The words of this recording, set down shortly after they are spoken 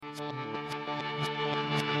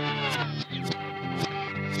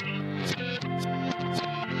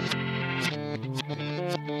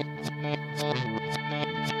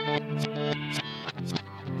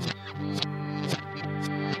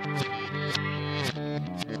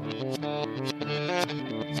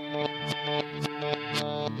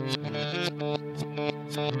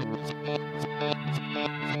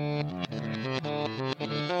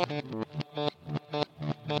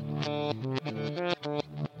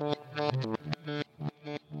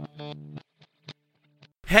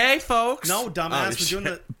Hey, folks. No, dumbass. We're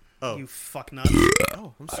doing the... Oh. You fuck nuts.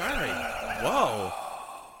 Oh, I'm sorry. Whoa.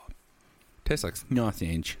 Tastes like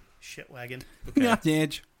nothing. Shit wagon.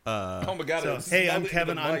 Nothing. Oh my god. So, hey, I'm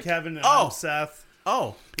Kevin. I'm Kevin. And Oh. I'm Seth.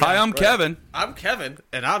 Oh. Hi, I'm Kevin. I'm Kevin,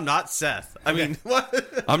 and I'm not Seth. I mean, what?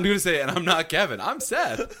 I'm going to say, and I'm not Kevin. I'm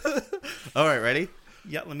Seth. All right, ready?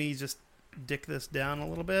 Yeah, let me just dick this down a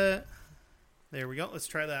little bit. There we go. Let's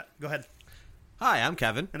try that. Go ahead. Hi, I'm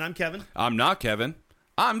Kevin, And I'm Kevin. I'm not Kevin.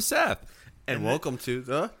 I'm Seth. and welcome to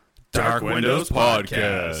the Dark Windows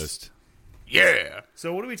Podcast. Yeah.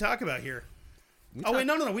 So what do we talk about here? Oh wait,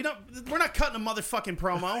 no. We're not cutting a motherfucking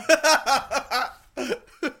promo.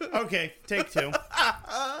 Okay, take two.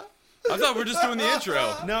 I thought we were just doing the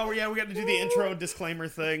intro. No, we got to do the intro disclaimer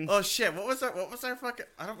thing. Oh shit! What was our fucking?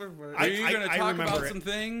 I don't remember. Are you going to I talk remember about it. some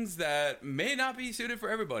things that may not be suited for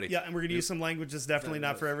everybody? Yeah, and we're gonna use some language that's definitely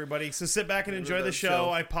not for everybody. So sit back and enjoy the that show. show.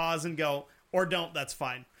 I pause and go, or don't. That's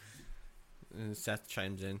fine. And Seth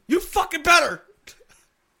chimes in. You fucking better.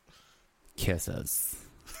 Kisses.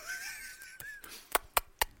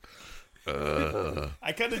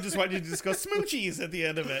 I kind of just wanted you to just go smoochies at the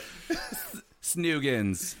end of it.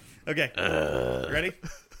 Snoogans. Okay, ready?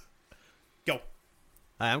 Go.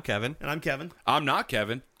 Hi, I'm Kevin. And I'm Kevin. I'm not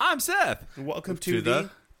Kevin. I'm Seth. And welcome To to, the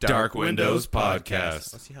Dark Windows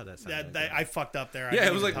Podcast. Let's see how that sounds. I fucked up there. I Yeah, it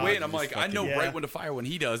didn't was like, even wait, talk. I'm like, I know Yeah. right when to fire when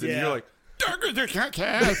he does, and Yeah. you're like, Dark Windows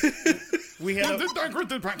Podcast. We had a, Dark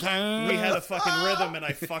Windows Podcast. we had a fucking rhythm, and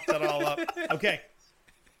I fucked it all up. Okay.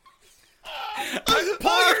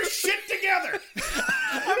 Pull your shit together.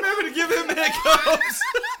 I remember to give him hiccups.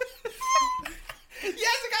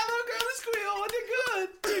 Yes, I got a little girl to squeal. I did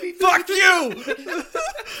good. Fuck you.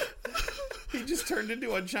 He just turned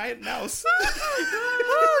into a giant mouse.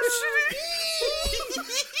 Oh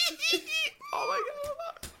shit. Oh my god.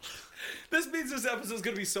 This means this episode's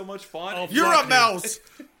going to be so much fun. Oh, You're fuck, a dude. mouse.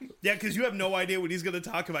 Yeah, because you have no idea what he's going to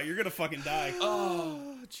talk about. You're going to fucking die. Oh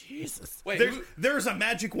Jesus. Wait, There's a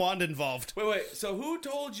magic wand involved. wait. So who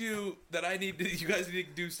told you that you guys need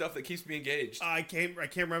to do stuff that keeps me engaged? I can't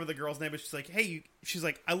remember the girl's name, but she's like, hey, she's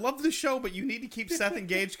like, I love the show, but you need to keep Seth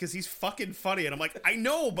engaged because he's fucking funny. And I'm like, I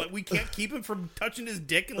know, but we can't keep him from touching his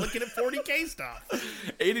dick and looking at 40K stuff.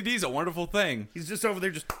 ADD's a wonderful thing. He's just over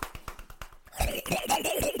there just...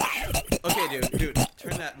 Okay, dude,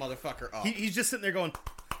 turn that motherfucker off. He's just sitting there going,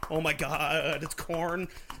 oh my god, it's corn.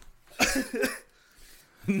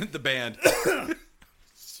 The band.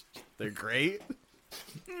 They're great.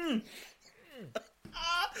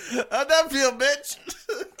 How'd that feel, bitch?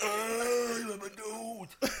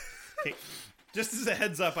 Okay, just as a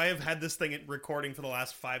heads up, I have had this thing recording for the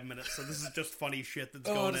last 5 minutes, so this is just funny shit that's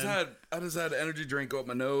I going in. just had an energy drink go up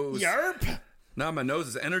my nose. Yarp! Now my nose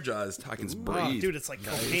is energized. I can Oh, breathe. dude, it's like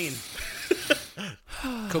cocaine.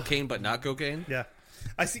 Cocaine, but not cocaine. Yeah.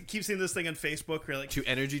 Keep seeing this thing on Facebook where like To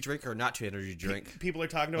energy drink or not to energy drink? people are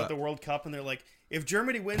talking about the World Cup and they're like, if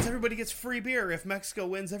Germany wins, everybody gets free beer. If Mexico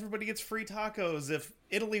wins, everybody gets free tacos. If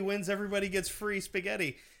Italy wins, everybody gets free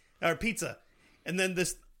spaghetti or pizza. And then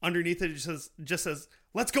this underneath it just says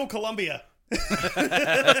let's go Colombia. It's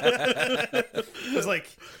like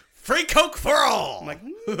Free Coke for all. I'm like,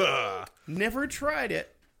 never tried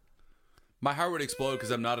it. My heart would explode because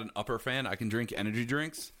I'm not an upper fan. I can drink energy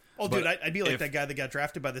drinks. Oh, but dude, I'd be like if- that guy that got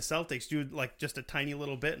drafted by the Celtics, dude. Like just a tiny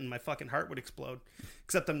little bit, and my fucking heart would explode.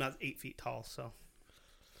 Except I'm not 8 feet tall, so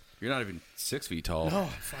You're not even 6 feet tall. oh,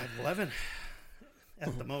 5'11"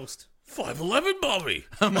 at the most. 5'11", Bobby.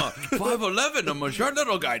 I'm a 5'11". I'm a short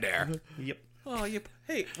little guy there. Yep. Oh, you.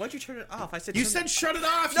 Hey, why'd you turn it off? I said. You turn said shut it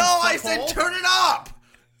off. No, you I said fuckhole. turn it up.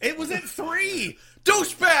 It was at 3.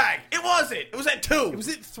 Douchebag. It wasn't. It was at 2. It was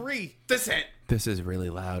at 3. This it. This is really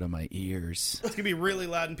loud in my ears. It's gonna be really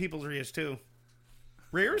loud in people's ears too.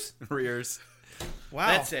 Rears? Rears. Wow.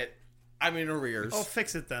 That's it. I'm in arrears. Oh,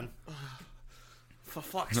 fix it then, For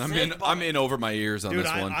fuck's I'm sake, in. I'm in over my ears on dude.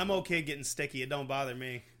 this one. I'm okay getting sticky. It don't bother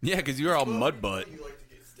me. Yeah, because you're all mud butt.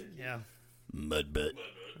 Yeah. Mud butt.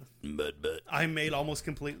 Mud butt. I'm made almost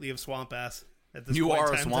completely of swamp ass. At this You point in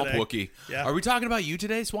are a time swamp today. Wookie. Yeah. Are we talking about you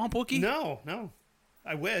today, Swamp Wookie? No.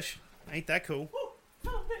 I wish. I ain't that cool.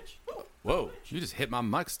 Whoa, you just hit my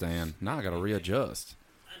mic stand. Now I got to readjust.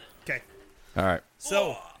 Okay. All right.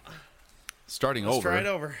 So, Starting let's over. try it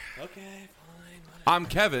over. Okay, fine. I'm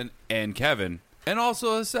Kevin, and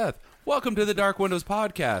also Seth. Welcome to the Dark Windows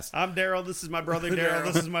Podcast. I'm Daryl. This is my brother Daryl.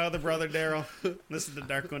 This is my other brother Daryl. This is the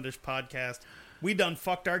Dark Windows Podcast. We done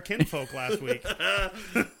fucked our kinfolk last week.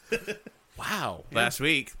 Wow.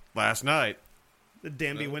 Last night. The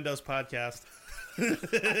Danby Windows Podcast.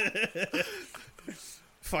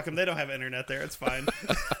 Fuck them. They don't have internet there. It's fine.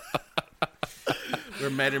 Where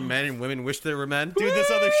men and women wish they were men. Dude, this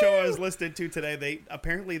other show I was listening to today,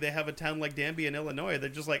 they have a town like Danby in Illinois. They're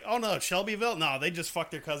just like, oh no, Shelbyville? No, they just fuck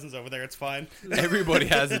their cousins over there. It's fine. Everybody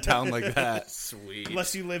has a town like that. Sweet.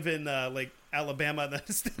 Unless you live in like Alabama, then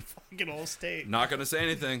it's the fucking whole state. Not going to say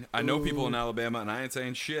anything. I know people in Alabama, and I ain't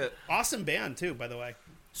saying shit. Awesome band too, by the way.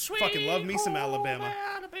 Sweet. Fucking love me some home Alabama.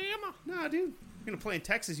 Alabama. Nah, dude. You're gonna play in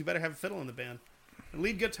Texas, you better have a fiddle in the band. The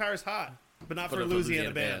lead guitar's hot, but not for a Louisiana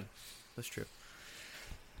band. That's true.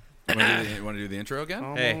 Want to do the intro again?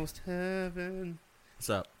 Almost heaven. What's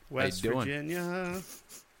up? West How you doing? Virginia.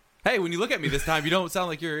 Hey, when you look at me this time, you don't sound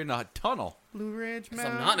like you're in a tunnel. Blue Ridge I'm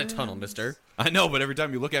Mountain. not in a tunnel, mister. I know, but every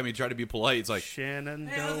time you look at me, try to be polite. It's like,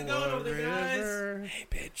 Shenandoah River. Hey,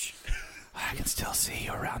 bitch. I can still see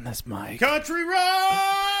you around this mic. Country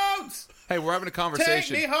roads! Hey, we're having a Take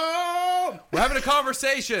conversation. me home We're having a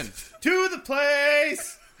conversation. to the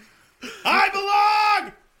place I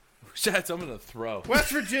belong! Shit, I'm going to throw. West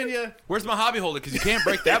Virginia. Where's my hobby holder? Because you can't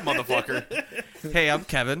break that motherfucker. Hey, I'm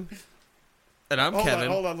Kevin. And I'm Kevin.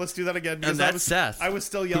 Hold on, let's do that again. because And that's Seth. I was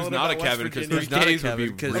still yelling Who's not a about West Kevin? Because Virginia. three not a K's would Kevin,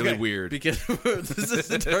 be 'cause- really Okay. weird. Because this is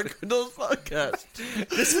the Dark Windows podcast.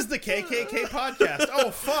 This is the KKK podcast. Oh,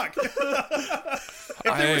 fuck. If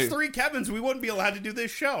there Hey. was three Kevins, we wouldn't be allowed to do this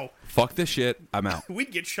show. Fuck this shit. I'm out.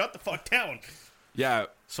 We'd get shut the fuck down. Yeah.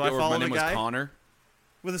 So I or follow my the name was guy? Connor.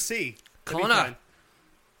 With a C. That'd be Connor. fine.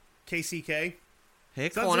 KCK. Hey,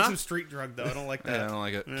 Sounds like Kona. some street drug, though. I don't like Yeah, I that. don't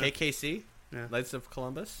like it. Yeah. KKC. Yeah. Knights of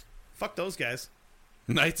Columbus. Fuck those guys.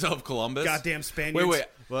 Knights of Columbus. Goddamn Spaniards. Wait.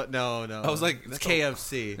 What? No. I was like, it's that's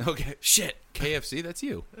KFC. Okay. Shit. KFC, that's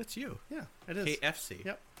you. That's you. Yeah, it is. KFC.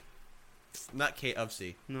 Yep. Not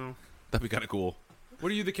KFC. No. That'd be kind of cool.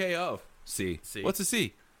 What are you the K of? C. C. What's a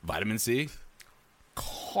C? Vitamin C?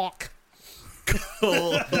 Cock.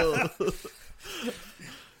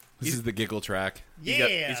 This is the giggle track.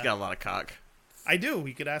 Yeah. He's got a lot of cock. I do.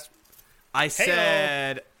 You could ask. I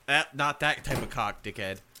said not that type of cock,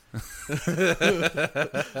 dickhead.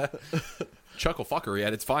 Chuckle fuckery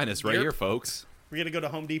at its finest right Yep. here, folks. We're going to go to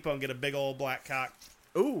Home Depot and get a big old black cock.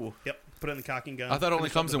 Ooh. Yep. Put it in the cocking gun. I thought it only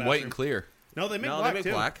Finish up comes the in white and bathroom. clear. No, they make No, black they make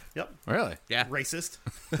too. black. Yep. Really? Yeah. Racist.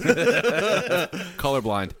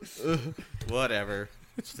 Colorblind. Whatever.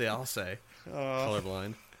 That's what they all say.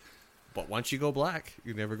 Colorblind. But once you go black,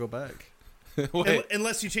 you never go back. Wait.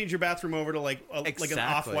 Unless you change your bathroom over to like an Exactly.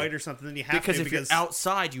 off-white or something, then you have Because to. if you're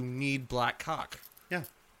outside, you need black cock. Yeah.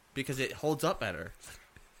 Because it holds up better.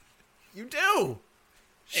 You do.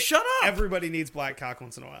 Shut up. Everybody needs black cock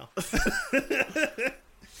once in a while.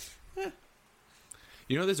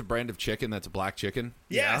 You know there's a brand of chicken that's a black chicken?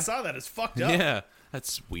 Yeah, Yeah. I saw that. It's fucked up. Yeah.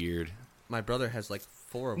 That's weird. My brother has like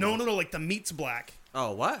 4 of No, them. no, like the meat's black.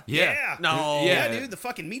 Oh, what? Yeah. No. Yeah, Yeah. dude, the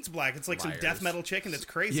fucking meat's black. It's like some Liars. death metal chicken. It's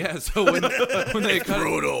crazy. Yeah, so when they cut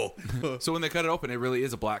it, so when they cut it open, it really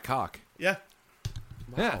is a black cock. Yeah.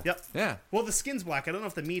 Yeah. Yep. Yeah. Well, the skin's black. I don't know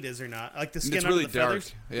if the meat is or not. Like the skin It's under really the dark.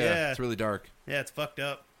 feathers. Yeah, it's really dark. Yeah, it's fucked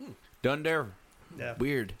up. Done there. Yeah.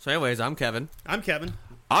 Weird. So, anyways, I'm Kevin, I'm Kevin.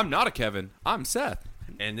 I'm not a Kevin. I'm Seth.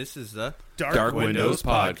 and this is the. Dark Windows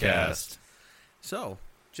Podcast. So,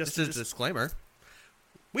 Just, this is a disclaimer.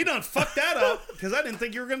 we done fucked that up because I didn't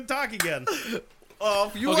think you were going to talk again.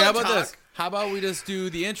 Oh, you Okay, how about this? How about we just do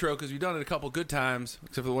the intro because we've done it a couple good times,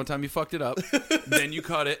 except for the one time you fucked it up. Then you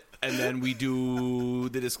cut it, and then we do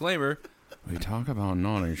the disclaimer. We talk about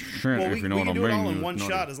naughty shit, Well, if we you know what I can do mean. it all in one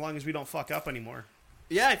Naughty. shot as long as we don't fuck up anymore.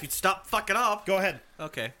 Yeah, if you'd stop fucking up. Go ahead.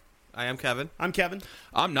 Okay. I am Kevin. I'm Kevin.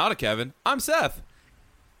 I'm not a Kevin. I'm Seth.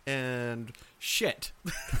 And shit.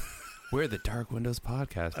 We're the Dark Windows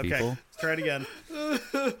Podcast, Okay, people. let's try it again.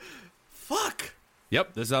 Fuck.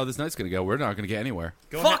 Yep, this is how this night's going to go. We're not going to get anywhere.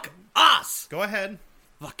 Go Fuck ahead. us. Go ahead.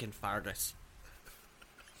 Fucking Fargus.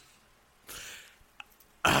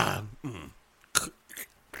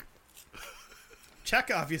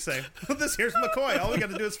 Chekhov, you say. This here's McCoy. All we got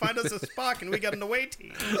to do is find us a Spock, and we got an away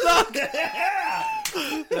team.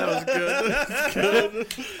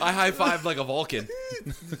 I high-fived like a Vulcan.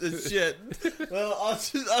 Shit. Well, I'll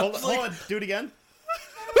just. Hold on. Do it again.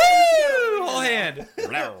 Woo! Whole hand.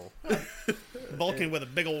 Vulcan with a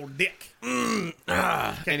big old dick.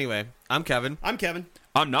 Anyway, I'm Kevin. I'm Kevin.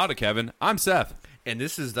 I'm not a Kevin. I'm Seth. And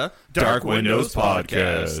this is the Dark Windows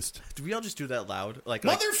Podcast. Did we all just do that loud? Like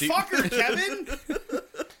Motherfucker, Kevin!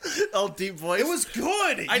 deep voice. It was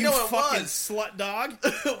good. I know you it fucking was. slut dog.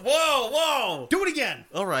 Whoa. Do it again.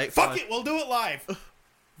 All right. Fuck fine. it. We'll do it live.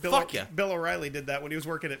 Fuck ya. Bill O'Reilly did that when he was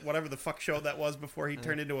working at whatever the fuck show that was before he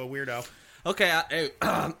turned into a weirdo. Okay.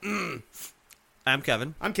 I'm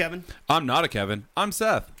Kevin, I'm Kevin. I'm not a Kevin. I'm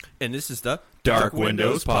Seth. and this is the Dark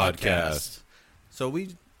Windows Podcast. So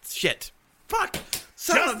shit. Fuck.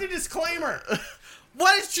 Son Just of- a disclaimer.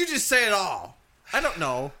 Why didn't you just say it all? I don't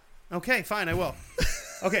know. Okay, fine. I will.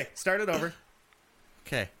 Okay, start it over.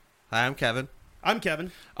 Okay. Hi, I'm Kevin. I'm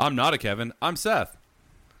Kevin. I'm not a Kevin. I'm Seth.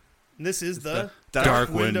 And this is the Dark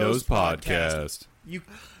Windows Podcast. You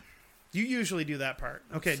usually do that part.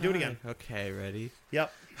 Okay, do it again. Okay, ready?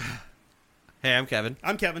 Yep. Hey, I'm Kevin,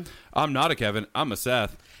 I'm Kevin. I'm not a Kevin. I'm a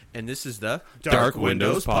Seth. and this is the Dark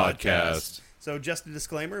Windows Podcast. So just a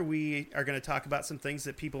disclaimer, we are going to talk about some things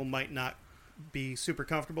that people might not be super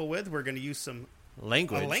comfortable with. We're going to use some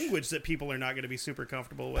language. language that people are not going to be super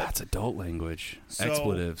comfortable with. That's adult language. So-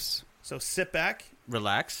 Expletives. So sit back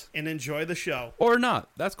Relax. and enjoy the show. Or not.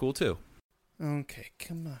 That's cool too. Okay,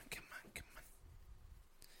 come on.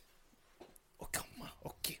 Oh, come on.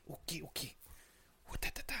 Okay.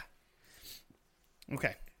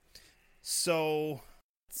 Okay. So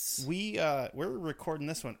we're recording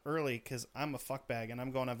this one early because I'm a fuckbag and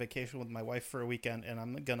I'm going on vacation with my wife for a weekend and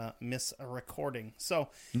I'm gonna miss a recording. So,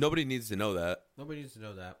 Nobody needs to know that. Nobody needs to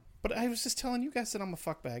know that. but I was just telling you guys that I'm a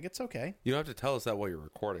fuckbag. It's okay. You don't have to tell us that while you're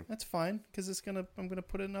recording. That's fine because I'm gonna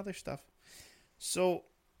put in other stuff. So,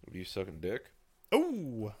 Are you sucking dick?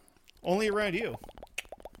 oh, only around you.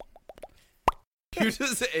 You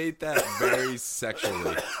just ate that very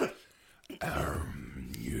sexually.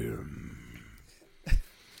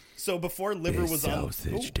 So before liver was on,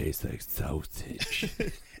 tastes like sausage.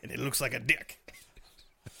 and it looks like a dick,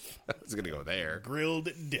 It's gonna go there. grilled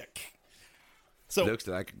dick. So Looks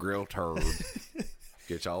like a grilled turd.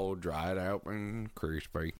 Gets all dried out and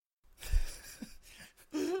crispy.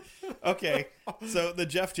 okay, so the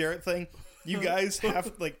Jeff Jarrett thing, you guys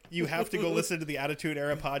have to go listen to the Attitude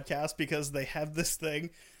Era podcast because they have this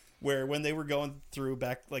thing where when they were going through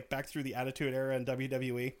back through the Attitude Era in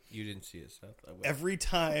WWE, You didn't see it, Seth. I will. every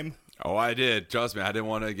time, Oh, I did. Trust me, I didn't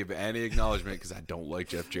want to give any acknowledgement because I don't like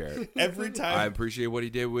Jeff Jarrett. every I time appreciate what he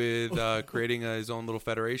did with creating his own little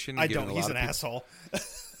federation. I getting don't. a He's lot an of people- asshole.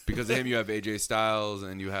 Because of him, you have AJ Styles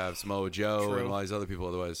and you have Samoa Joe True. and all these other people.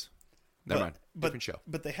 Otherwise, never mind. Different show.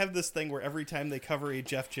 But they have this thing where every time they cover a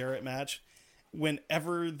Jeff Jarrett match,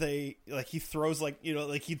 whenever they he throws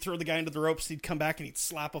he'd throw the guy into the ropes, he'd come back and he'd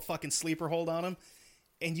slap a fucking sleeper hold on him,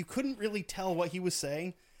 and you couldn't really tell what he was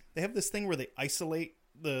saying. They have this thing where they isolate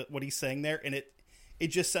what he's saying there, and it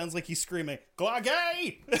just sounds like he's screaming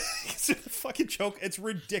 "Glagay!" It's a fucking joke. It's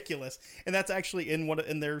ridiculous, and that's actually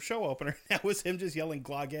in their show opener. That was him just yelling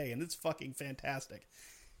 "Glagay," and it's fucking fantastic.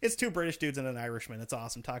 It's two British dudes and an Irishman. It's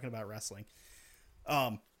awesome talking about wrestling.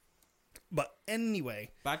 But anyway,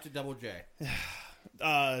 Back to Double J.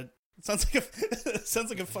 sounds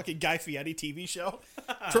like a fucking Guy Fieri TV show.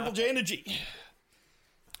 Triple J and a G.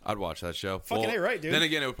 I'd watch that show. Fucking A right, dude. Then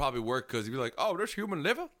again, it would probably work because you'd be like, "Oh, there's human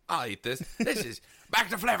liver. I'll eat this. This is back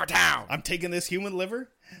to Flavor Town." I'm taking this human liver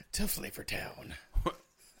to Flavor Town.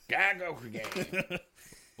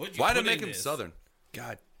 Why did make him Southern?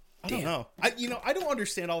 God, I don't know. I don't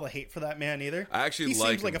understand all the hate for that man either. I actually he like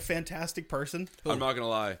seems like him. a fantastic person. I'm not gonna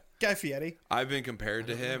lie. Guy Fieri. I've been compared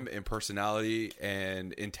to him in personality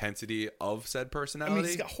and intensity of said I mean, personality.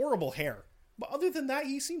 he's got horrible hair. But other than that,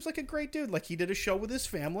 he seems like a great dude. Like, he did a show with his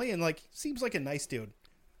family, and, seems like a nice dude.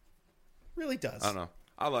 Really does. I don't know.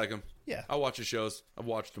 I like him. Yeah. I watch his shows. I've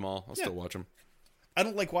watched them all. I'll still watch them. I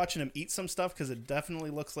don't like watching him eat some stuff because it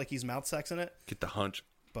definitely looks like he's mouth sexing it. Get the hunch.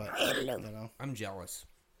 But, I don't know. I'm jealous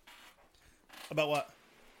About what?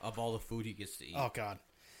 of all the food he gets to eat Oh, God.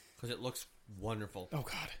 because it looks wonderful. Oh,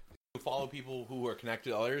 God. Follow people who are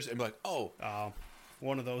connected to others and be like, "Oh, Oh,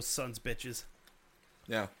 one of those sons bitches.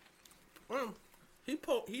 yeah." Well,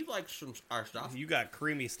 he likes our stuff. You got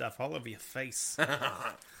creamy stuff all over your face.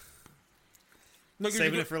 Look,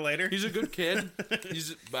 Saving it for later. He's a good kid.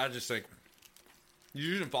 But I just think he's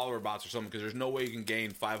using follower bots or something because there's no way you can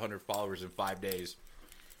gain 500 followers in 5 days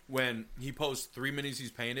when he posts 3 minis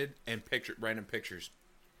he's painted and random pictures.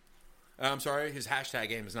 I'm sorry, his hashtag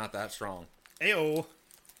game is not that strong. Ayo.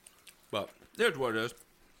 But there's what it is.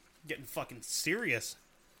 Getting fucking serious.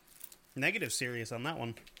 Negative serious on that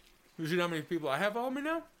one. You see how many people I have on me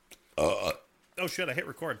now? Oh, shit. I hit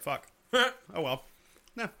record. Fuck. Oh, well.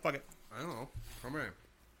 Nah, fuck it. I don't know. How many?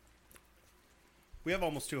 We have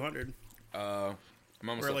almost 200. I'm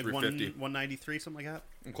almost We're at like 350. 193, something like that.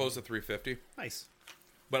 I'm close to 350. Nice.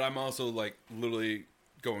 But I'm also like literally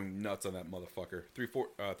going nuts on that motherfucker.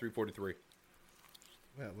 343.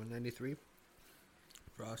 Yeah, 193.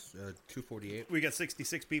 Frost, 248. We got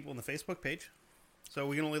 66 people on the Facebook page. So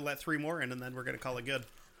we can only let 3 more in, and then we're going to call it good.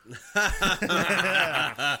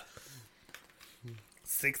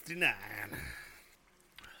 69.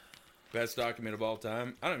 Best document of all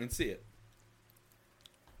time. I don't even see it.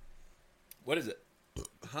 What is it?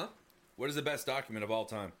 Huh? What is the best document of all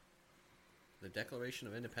time? The Declaration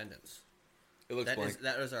of Independence. It looks blank.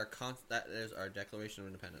 That is our Declaration of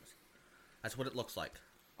Independence. That's what it looks like.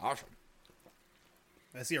 Awesome.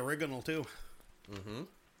 That's the original, too. Mm-hmm.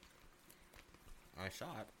 I saw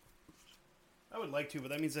it. I would like to, but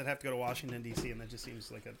that means I'd have to go to Washington, D.C., and that just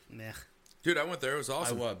seems like a meh. Dude, I went there. It was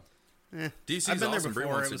awesome. I would. DC's I've been there awesome. Bring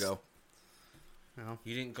before. months It was- ago. No.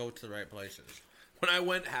 You didn't go to the right places. When I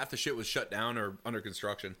went, half the shit was shut down or under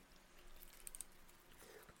construction.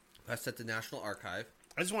 That's at the National Archive.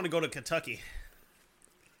 I just want to go to Kentucky.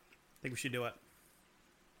 I think we should do it.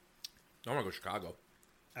 I want to go to Chicago.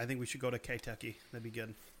 I think we should go to Kentucky. That'd be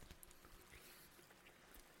good.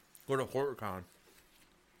 Go to HorrorCon.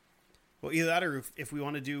 Well, either that or if we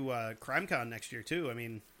want to do CrimeCon next year, too. I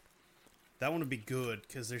mean, that one would be good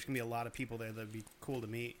because there's going to be a lot of people there that'd be cool to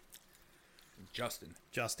meet. Justin.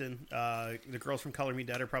 The girls from Color Me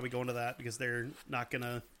Dead are probably going to that because they're not going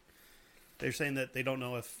to... They're saying that they don't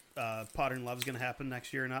know if Potter and Love's going to happen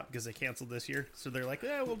next year or not because they canceled this year. So they're like,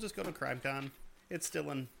 yeah, we'll just go to CrimeCon. It's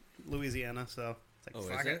still in Louisiana, so... It's like, Oh,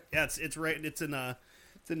 fuck is it? Yeah, it's right. It's in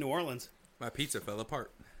New Orleans. My pizza fell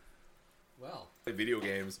apart. Well, Video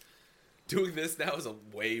games. Doing this now is a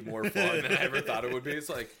way more fun than I ever thought it would be. It's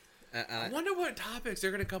like, I wonder what topics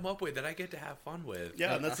they're going to come up with that I get to have fun with.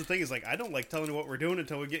 Yeah, and that's the thing is like I don't like telling you what we're doing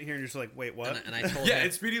until we get here, and you're just like, wait, what? and I told Yeah, him,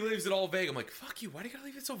 and Speedy leaves it all vague. I'm like, fuck you. Why do you got to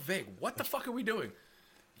leave it so vague? What the fuck are we doing?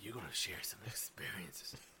 You're going to share some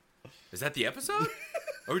experiences. Is that the episode?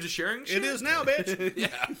 Are we just sharing shit? It is now, bitch.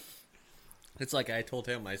 Yeah. it's like I told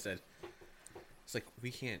him, I said, it's like,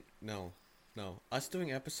 we can't, no. Us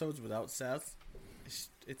doing episodes without Seth,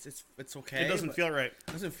 it's okay. It doesn't but feel right.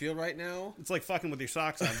 it doesn't feel right now. It's like fucking with your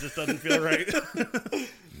socks on. It just doesn't feel right.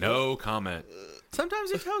 No comment. Sometimes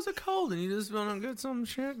your toes are cold and you just want to get some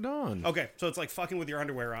shit done. Okay, so it's like fucking with your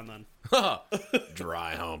underwear on then.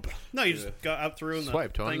 Dry hump. No, you just go out through and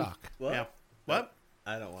Swipe to the thing. unlock. What? Yeah. What?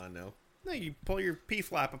 I don't want to know. No, you pull your pee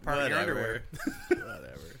flap apart in your underwear.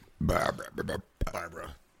 Whatever.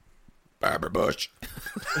 Barbara Bush.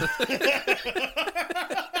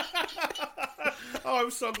 Oh,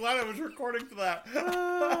 I'm so glad I was recording for that.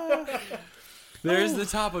 There's the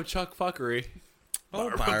top of Chuck Fuckery.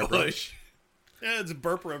 Oh, Barbara. Yeah, it's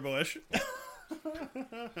Burper Bush.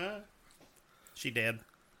 She dead.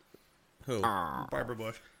 Who? Barbara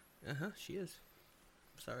Bush. Uh-huh, she is.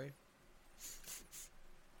 Sorry.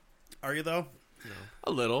 Are you though?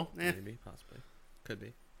 A little. Eh. Maybe, possibly. Could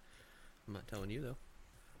be. I'm not telling you, though.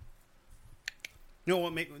 You know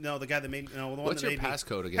what? The guy that made the one What's that your made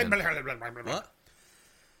passcode me, again? What?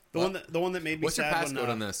 The one that made me What's your sad passcode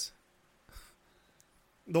on this?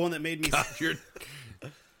 the one that made me You're...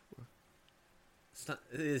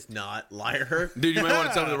 It is not, liar. Dude, you might want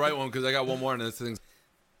to tell me the right one because I got one more and this thing's...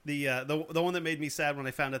 the one that made me sad when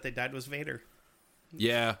I found out they died was Vader.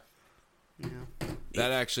 Yeah, Yeah.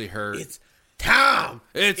 that actually hurt. It's Tom!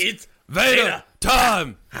 It's Vader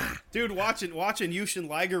time! Dude, watching Yushin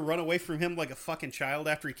Liger run away from him like a fucking child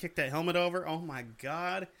after he kicked that helmet over. Oh my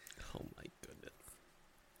god. Oh, my goodness.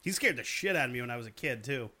 He scared the shit out of me when I was a kid,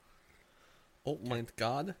 too. Oh, my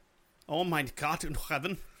God. Oh my god in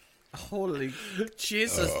heaven. Holy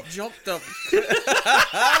Jesus, jumped up.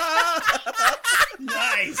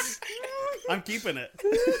 Nice. I'm keeping it.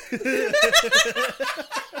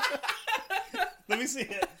 Let me see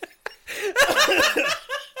it.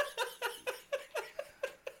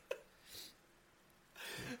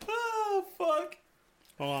 Oh, fuck.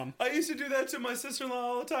 Hold on. I used to do that to my sister-in-law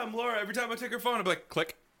all the time, Laura. Every time I take her phone, I'd be like,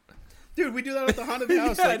 click. Dude, we do that at the haunted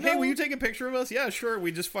house. Yeah, Like, hey, no. will you take a picture of us? Yeah, sure.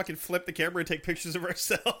 We just fucking flip the camera and take pictures of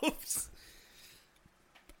ourselves.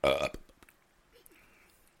 Okay,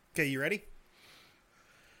 you ready?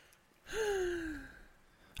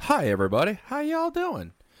 Hi, everybody. How y'all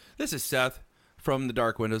doing? This is Seth from the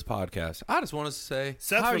Dark Windows podcast. I just want to say...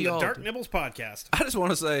 Seth how from the y'all Dark do- Nibbles podcast. I just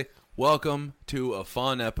want to say welcome to a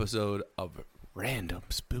fun episode of random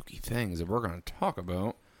spooky things that we're going to talk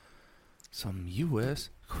about. Some U.S.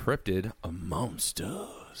 cryptid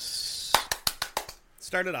monsters.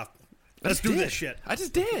 Start it off. Let's do this shit. I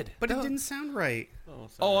just did. But it didn't sound right.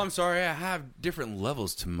 Oh, I'm sorry. I have different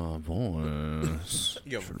levels to my voice.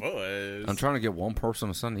 Your voice. I'm trying to get one person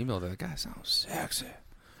to send an email that guy sounds sexy.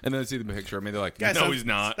 And then I see the picture of me. They're like, Guy no, sounds- he's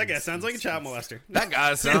not. That guy sounds like a child molester. That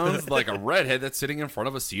guy sounds like a redhead that's sitting in front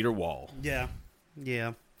of a cedar wall. Yeah.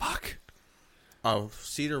 Yeah. Fuck. Oh,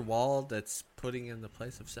 cedar wall that's putting in the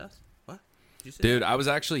place of Seth? What? Did you say Dude, I was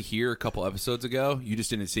actually here a couple episodes ago. You just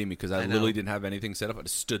didn't see me because I know. literally didn't have anything set up. I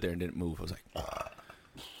just stood there and didn't move. I was like,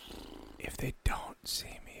 if they don't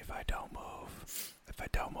see me, if I don't move,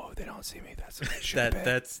 they don't see me. That's what they should be.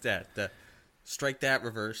 That's that. Strike that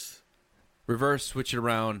reverse. Reverse, switch it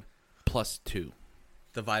around, +2.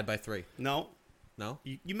 Divide by 3. No. No?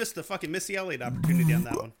 You missed the fucking Missy Elliott opportunity on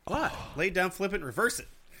that one. What? Lay it down, flip it, and reverse it.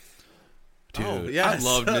 Dude, Oh, yes. I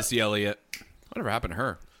loved Missy Elliott. Whatever happened to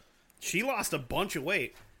her? She lost a bunch of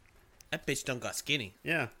weight. That bitch done got skinny.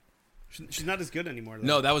 Yeah. She's not as good anymore, though.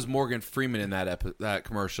 No, that was Morgan Freeman in that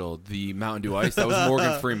commercial. The Mountain Dew Ice. That was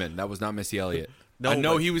Morgan Freeman. That was not Missy Elliott. No, I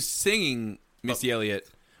know but- he was singing Missy Elliott,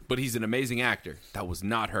 but he's an amazing actor. That was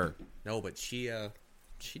not her. No, but she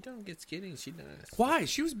don't get skinny. She does. Why?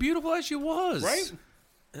 She was beautiful as she was. Right?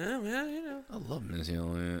 Oh, well, you know. I love Missy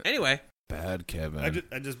Elliott. Anyway. Bad Kevin.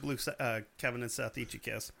 I just blew Kevin and Seth each a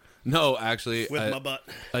kiss No, actually, with my butt.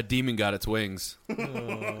 a demon got its wings. Oh,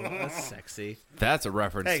 that's sexy. That's a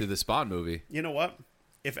reference Hey. to the Spawn movie. You know what?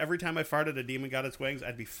 If every time I farted a demon got its wings,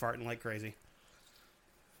 I'd be farting like crazy.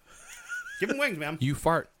 Give him wings, man. You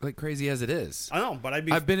fart like crazy as it is. I know, but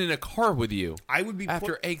I've been in a car with you I would be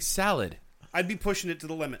after egg salad. I'd be pushing it to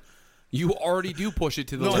the limit. You already do push it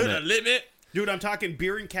to the No, limit. Limit. Dude, I'm talking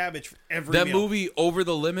beer and cabbage for every That meal. movie Over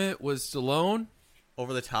the Limit was Stallone.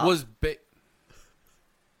 Over the top. Was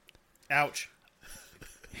Ouch.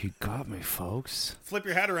 He got me, folks. Flip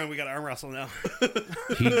your hat around. We got to arm wrestle now.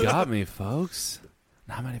 He got me, folks.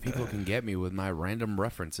 Not many people can get me with my random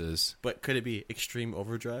references. But could it be Extreme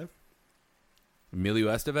Overdrive? Emilio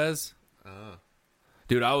Estevez?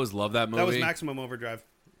 Dude, I always loved that movie. That was Maximum Overdrive.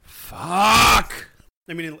 Fuck!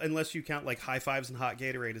 I mean, unless you count like high fives and hot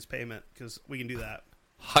Gatorade as payment, because we can do that.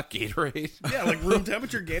 Hot Gatorade? Yeah, like room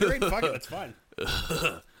temperature Gatorade. Fuck it, it's fine.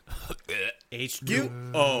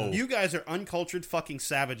 H2O. You guys are uncultured fucking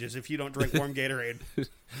savages if you don't drink warm Gatorade.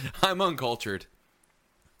 I'm uncultured.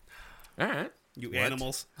 All right. You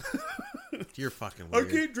animals. You're fucking I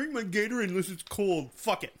weird. can't drink my Gatorade unless it's cold.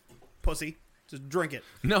 Fuck it, pussy. Just drink it.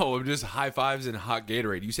 No, I'm just high fives and hot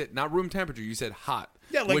Gatorade. You said not room temperature. You said hot.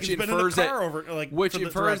 Yeah, like which it's been in the infers car that, over, like, which for the-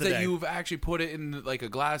 infers throughout the that day. you've actually put it in like a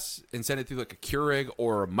glass and sent it through like a Keurig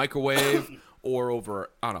or a microwave or over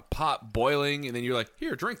on a pot boiling, and then you're like,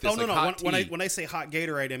 here, drink this. Oh no, like no. hot When tea. I say hot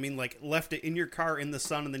Gatorade, I mean like left it in your car in the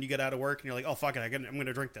sun, and then you get out of work and you're like, oh fuck it, I'm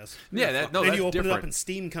gonna drink this. Yeah, that, no, then that's you open different. it up and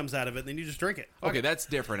steam comes out of it, and then you just drink it. Fuck Okay, it. that's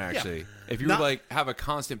different actually. If you Not- like have a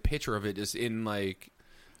constant picture of it just in like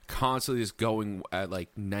constantly just going at like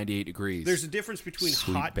 98 degrees. There's a difference between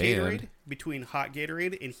Sweet hot band.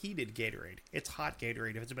 Gatorade, and heated Gatorade. It's hot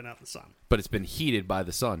Gatorade if it's been out in the sun. but it's been heated by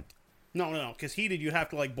the sun. No, because heated you have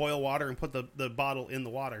to like boil water and put the bottle in the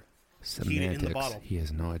water. Heat it in the bottle. He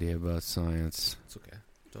has no idea about science. It's okay.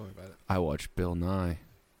 Don't worry about it. I watched Bill Nye.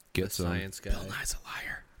 Get The some. science guy. Nye's a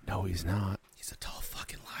liar. No, he's not. He's a tall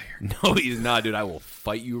fucking liar. No, he's not, dude. I will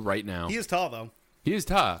fight you right now. He is tall though. He is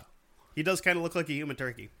tough. He does kind of look like a human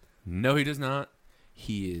turkey. No, he does not.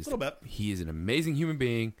 He is. Little bit. He is an amazing human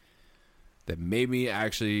being that made me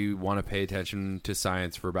actually want to pay attention to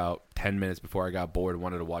science for about 10 minutes before I got bored and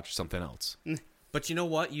wanted to watch something else. But you know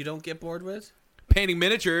what you don't get bored with? Painting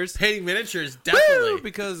miniatures. Painting miniatures, Woo! definitely.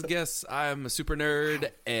 Because guess I'm a super nerd,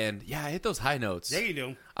 and yeah, I hit those high notes. Yeah, you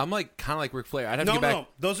do. I'm like kind of like Ric Flair. I'd have No, to get back. no.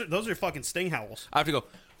 Those are fucking sting howls. I have to go.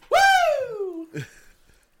 Woo!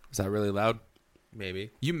 Is that really loud?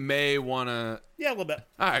 Maybe. You may want to. Yeah, a little bit.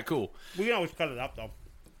 All right, cool. We can always cut it up though.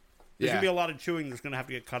 There's Yeah. gonna be a lot of chewing that's gonna have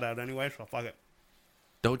to get cut out anyway, so fuck it.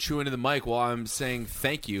 Don't chew into the mic while I'm saying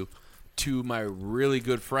thank you to my really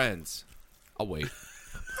good friends. I'll wait.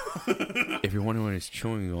 If you're wondering what he's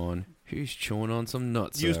chewing on, he's chewing on some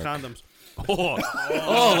nuts. Use condoms.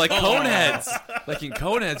 Oh, like Coneheads. Like in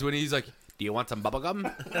Coneheads when he's like, do you want some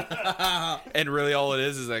bubblegum? And really all it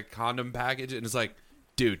is a condom package. And it's like,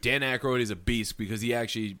 dude, Dan Aykroyd is a beast because he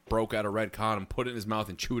actually broke out a red condom, put it in his mouth,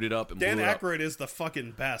 and chewed it up. And Dan blew it up. Aykroyd is the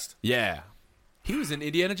fucking best. Yeah. He was in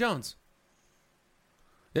Indiana Jones.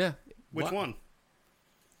 Yeah. Which one?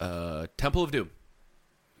 Temple of Doom.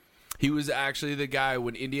 He was actually the guy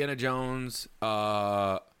when Indiana Jones,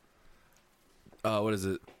 what is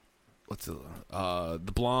it? What's the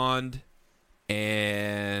blonde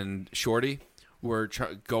and Shorty were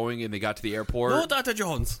going and they got to the airport. No, Dr.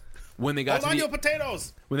 Jones. when they got Hold on, to your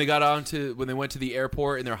potatoes. when they went to the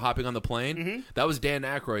airport and they're hopping on the plane, that was Dan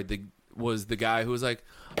Aykroyd. Was the guy who was like,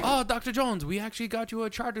 "Oh, Dr. Jones, we actually got you a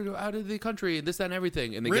charter out of the country and this, that, and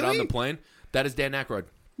everything." And they get on Really? the plane. That is Dan Aykroyd.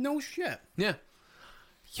 No shit. Yeah.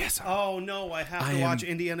 Yes. Oh no, I have I to am- watch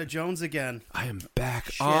Indiana Jones again. I am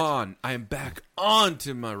back Shit. on. I am back on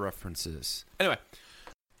to my references. Anyway,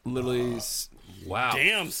 Lily's. Wow.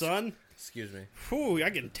 Damn, son. Excuse me. Whew, I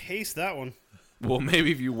can taste that one. Well,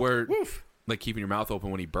 maybe if you were Woof. like keeping your mouth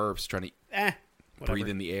open when he burps, trying to Whatever. breathe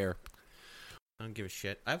in the air. I don't give a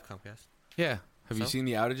shit. I have Comcast. Yeah. Have you So? seen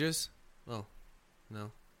the outages? Oh,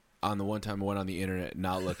 no. On the one time I went on the internet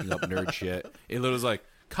not looking up nerd shit, it literally was like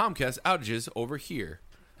Comcast outages over here.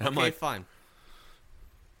 And I'm Okay, like, fine.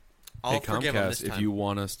 hey I'll forgive him this Comcast, if time. you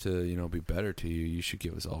want us to, be better to you, you should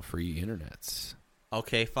give us all free internets.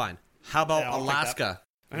 Okay, fine. How about Yeah, I'll take Alaska?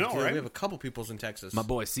 I know, Dude, right? We have a couple peoples in Texas. My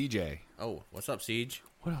boy CJ. Oh, what's up, Siege?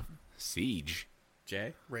 What up, Siege?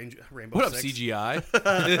 Jay? Rainbow What up, Six. CGI?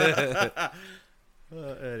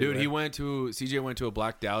 Dude, CJ went to a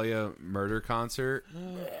Black Dahlia murder concert.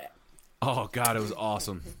 Oh god, it was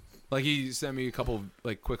awesome. Like he sent me a couple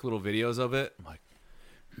like quick little videos of it. I'm like,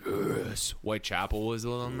 yes. Whitechapel was the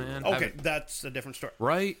one, man. Okay, that's a different story.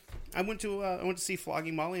 Right? I went to see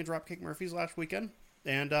Flogging Molly and Dropkick Murphys last weekend,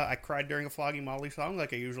 and I cried during a Flogging Molly song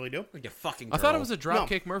like I usually do. Like you fucking I thought it girl. was a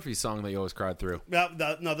Dropkick Murphys song that you always cried through. No,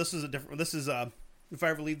 this is a different. This is If I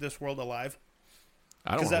Ever Leave This World Alive,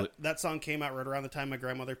 I don't because know. that song came out right around the time my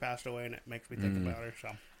grandmother passed away, and it makes me think about her. So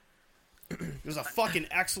it was a fucking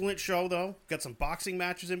excellent show, though. Got some boxing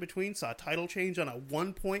matches in between. Saw a title change on a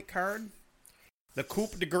 1-point card. The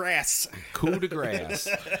Coupe de Grace. Coup de grass.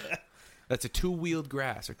 That's a two-wheeled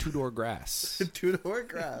grass or two-door grass. two-door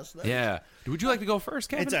grass. Yeah. Would you like to go first,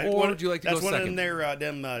 Kevin, It's a- or one- would you like to go that's one second? of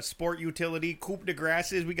them sport utility Coupe de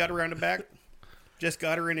Grasses we got around the back. Just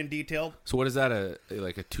got her in detail. So what is that?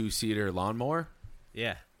 Like a two-seater lawnmower?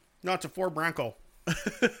 Yeah. No, it's a Ford Bronco.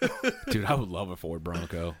 Dude, I would love a Ford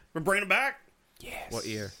Bronco. We're bringing it back. Yes. What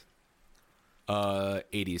year?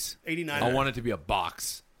 80s. 89. I want it to be a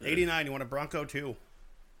box. 89. You want a Bronco too?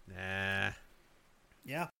 Nah.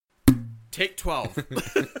 Yeah. Take 12.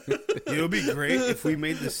 It would be great if we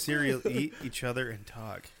made the cereal eat each other and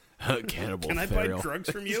talk. Cannibal Can I buy Feral. drugs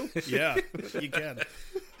from you? Yeah, you can.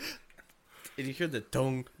 And you hear the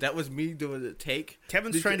dong. That was me doing the take.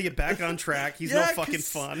 Kevin's trying to get back on track. He's Yeah, no fucking 'cause-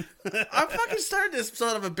 fun. I fucking started this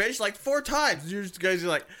son of a bitch like 4 times. You guys are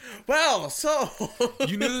like, well, so.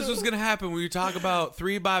 You knew this was going to happen when you talk about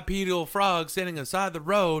 3 bipedal frogs standing aside the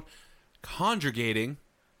road, conjugating.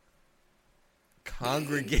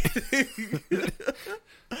 Congregating.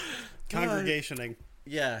 Congregationing.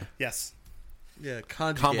 Yeah. Yes. Yeah.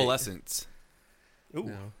 Conjugate. Convalescence.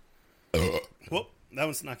 Ooh. No. Whoop. That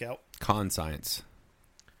one snuck out. Conscience.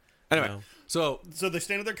 Anyway, No. so So they're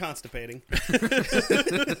standing there constipating.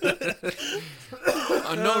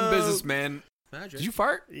 unknown businessman. Magic. Did you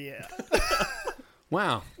fart? Yeah.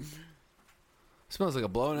 Wow. Smells like a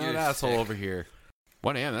blown out You're asshole sick. over here.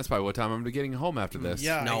 1 a.m. That's probably what time I'm going to be getting home after this.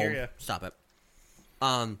 Yeah, I No. hear ya. Stop it.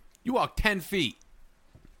 You walk 10 feet.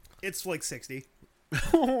 It's like 60.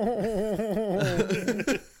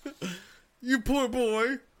 You poor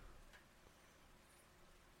boy.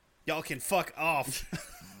 Y'all can fuck off.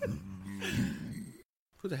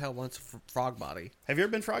 Who the hell wants a frog body? Have you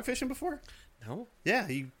ever been frog fishing before? No. Yeah,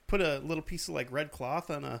 you put a little piece of like red cloth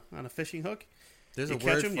on a fishing hook. There's You a catch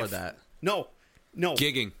word 'em, for you that. No.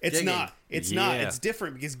 Gigging. It's Gigging. not. It's not. Yeah. It's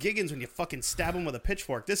different because gigging's when you fucking stab them with a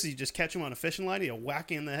pitchfork. This is you just catch them on a fishing line, you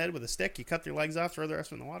whack in the head with a stick, you cut their legs off, throw the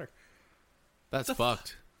rest in the water. That's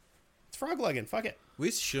fucked. It's frog legging. Fuck it. We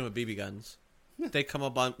used to shoot them with BB guns. They come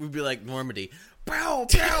up on. We'd be like Normandy. Pow,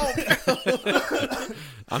 pow, pow.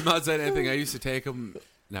 I'm not saying anything. I used to take them.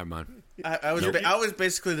 Never mind. I was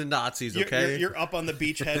basically the Nazis. You're, Okay. you're up on the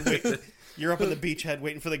beachhead. You're up on the beachhead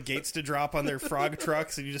waiting for the gates to drop on their frog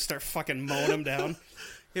trucks, and you just start fucking mowing them down.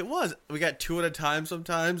 It was. We got 2 at a time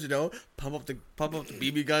sometimes. You know, pump up the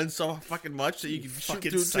BB gun so fucking much that you can shoot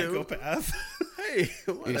Fucking through 2. psychopath. Hey, I used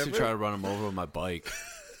to whatever. try to run them over with my bike.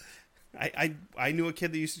 I knew a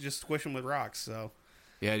kid that used to just squish them with rocks. So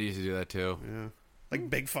Yeah, I used to do that too. yeah, like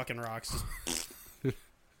big fucking rocks. Just,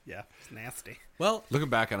 yeah, it's nasty. Well, Looking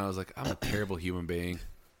back on it, I was like, I'm a terrible human being.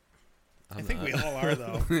 I think we all are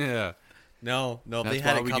though. Yeah. no, That's they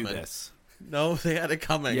had why it we coming. do this. No, they had it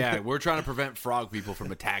coming. Yeah, we're trying to prevent frog people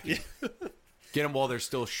from attacking. Get them while they're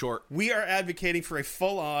still short. We are advocating for a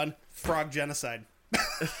full-on frog genocide.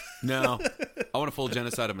 No. I want a full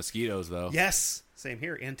genocide of mosquitoes, though. Yes, same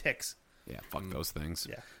here, and ticks. Yeah, fuck those things.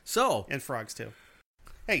 Yeah, So, and frogs too.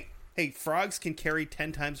 Hey, frogs can carry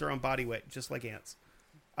 10 times their own body weight, just like ants.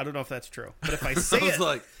 I don't know if that's true, but if I say I was it,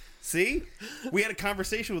 like, see, we had a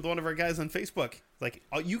conversation with one of our guys on Facebook. Like,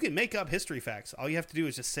 you can make up history facts. All you have to do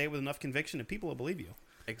is just say it with enough conviction, and people will believe you.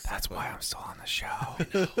 Exactly. that's why I'm still on the show.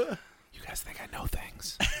 You guys think I know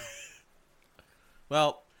things?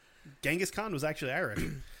 Well, Genghis Khan was actually Irish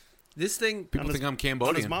this thing. People his- think I'm on his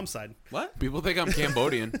Cambodian. mom's side. What? People think I'm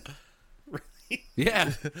Cambodian. Really?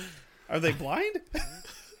 Yeah. Are they blind?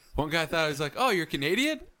 One guy thought he was like, "Oh, you're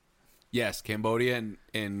Canadian?" Yes, Cambodia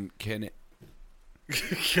and Canadian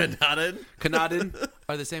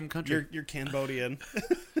are the same country. You're Cambodian.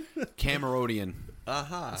 Cameroonian.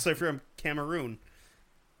 Uh-huh. So if you're from Cameroon,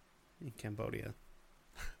 Cambodia,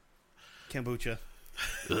 kombucha,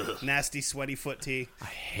 nasty sweaty foot tea. I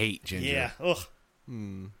hate ginger. Yeah. Ugh.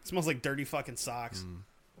 Smells like dirty fucking socks.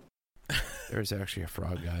 There's actually a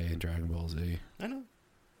frog guy in Dragon Ball Z. I know.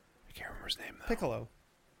 I can't remember his name though. Piccolo.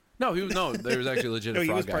 No, there was actually a legit No, he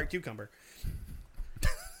frog was guy. part cucumber.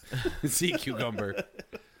 Sea cucumber.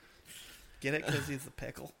 Get it? Because he's a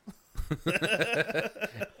pickle.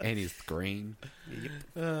 And he's green.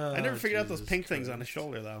 I never figured out those pink things on his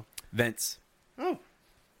shoulder, though. Vents. Oh,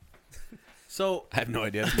 So I have no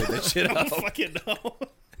idea how to make that shit I don't up. fucking know.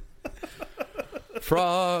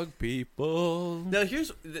 Frog people. now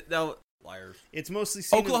here's now liars. It's mostly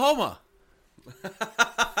seen in- Oklahoma.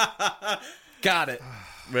 Got it.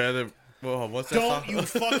 Man, whoa, what's that? Don't you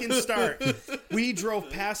fucking start. We drove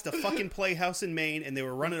past a fucking playhouse in Maine, and they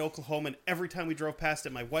were running Oklahoma, and every time we drove past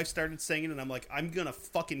it, my wife started singing, and I'm like, I'm gonna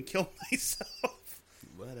fucking kill myself.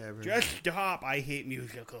 Whatever. Just stop. I hate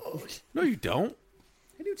musicals. No, you don't.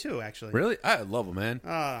 I do too, actually. Really? I love them, man.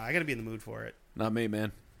 I gotta be in the mood for it. Not me,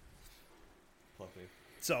 man.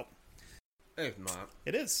 So, If not,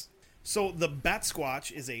 it is. So, the Bat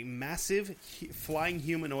Squatch is a massive flying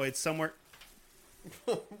humanoid somewhere.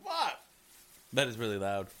 what? That is really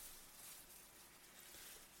loud.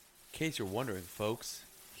 In case you're wondering, folks,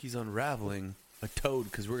 he's unraveling a toad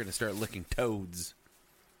because we're going to start licking toads.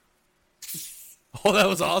 Oh, that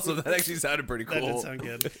was awesome. That actually sounded pretty cool. That did sound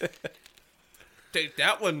good. Take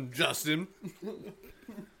that one, Justin.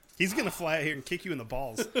 He's gonna fly out here and kick you in the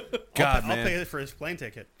balls. God, I'll man. pay for his plane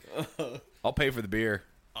ticket. I'll pay for the beer.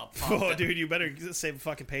 Oh, dude, you better save a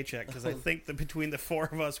fucking paycheck because I think that between the four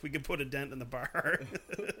of us, we could put a dent in the bar.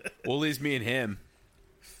 Well, at least me and him.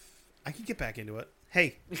 I can get back into it.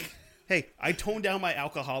 Hey, I toned down my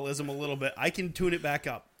alcoholism a little bit. I can tune it back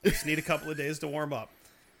up. Just need a couple of days to warm up.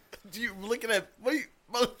 You looking at what? You,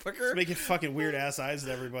 motherfucker. Making fucking weird ass eyes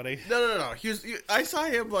at everybody. No. I saw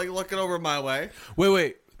him like looking over my way.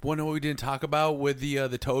 Wait. Want to know what we didn't talk about with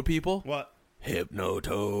the toad people? What?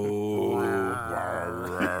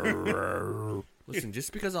 Hypnotoad. Listen,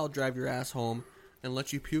 just because I'll drive your ass home and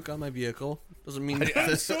let you puke on my vehicle doesn't mean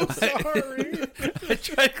I'm so sorry. I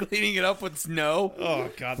tried cleaning it up with snow. Oh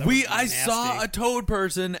god, that I was saw a nasty. toad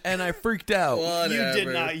person and I freaked out. You did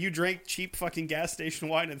not. You drank cheap fucking gas station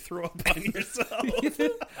wine and threw up on yourself.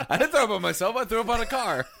 I didn't throw up on myself. I threw up on a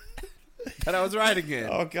car that I was riding in.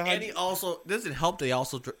 Oh god. And he also doesn't help that he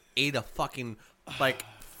also ate a fucking like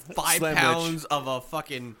 5 Slam pounds of a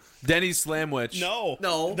fucking Denny's Slamwich. No,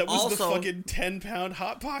 No, that was the also- fucking 10-pound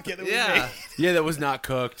hot pocket that we yeah. made. Yeah, that was not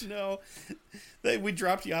cooked. No, we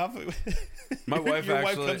dropped you off. My wife Your wife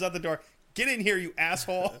actually- comes out the door. Get in here, you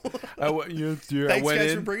asshole! I went Thanks, guys,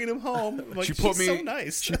 for in. bringing him home. I'm like, She put she's me. so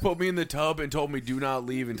nice. She put me in the tub and told me, "Do not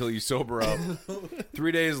leave until you sober up."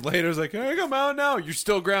 3 days later, I was like, "Hey, come out now. You're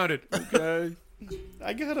still grounded." Okay.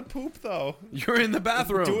 I gotta poop though. You're in the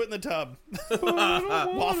bathroom. Do it in the tub.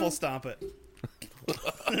 Waffle stomp it.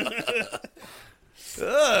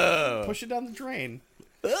 Ugh. Push it down the drain.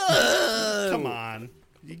 Come on.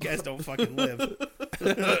 You guys don't fucking live.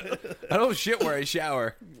 I don't shit where I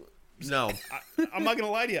shower. No. I'm not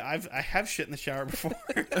gonna lie to you. I have shit in the shower before.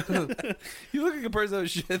 You look like a person that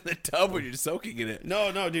shit in the tub when you're soaking in it.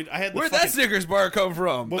 No, dude. I had the Where'd fucking, that Snickers bar come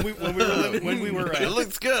from? when we were living, It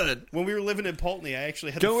looks good. when we were living in Pulteney. I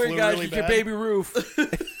actually had Don't the worry, flu guys. really It's your bad. baby roof.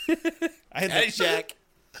 I had Hey, the, Shaq.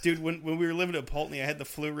 dude. When we were living in Pulteney, I had the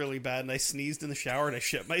flu really bad, and I sneezed in the shower and I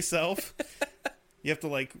shit myself. You have to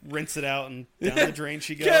like rinse it out, and down the drain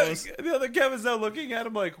she goes. The other Kevin's now looking at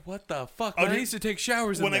him like, "What the fuck?" Oh, Man, I dude, used to take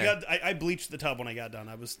showers When in there. I bleached the tub when I got done.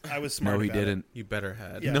 I was smart. No, he about it. didn't. You better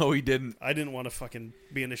had. Yeah. No, he didn't. I didn't want to fucking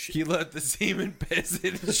be in a shit. He let the semen, piss,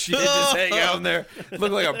 and shit just hang out in there.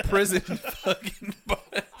 Looked like a prison fucking.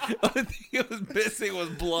 Only thing it was missing was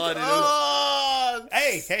blood. And it was,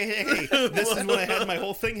 Hey! This is when I had my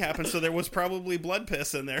whole thing happen, so there was probably blood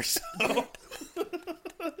piss in there. So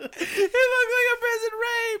it looked like a prison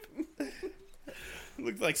rape. it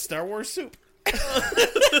looked like Star Wars soup.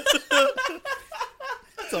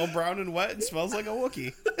 It's all brown and wet and smells like a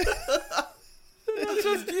Wookiee.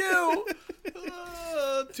 just you.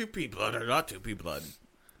 2P blood or not 2P blood.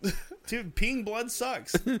 Dude, peeing blood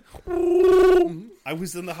sucks. I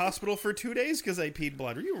was in the hospital for 2 days because I peed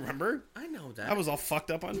blood. You remember? I know that. I was all fucked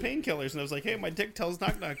up on painkillers, and I was like, hey, my dick tells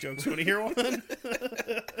knock-knock jokes. You want to hear one?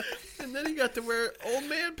 And then he got to wear old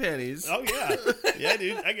man panties. Oh, yeah. Yeah,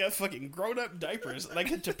 dude. I got fucking grown-up diapers, and I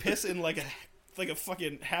get to piss in like a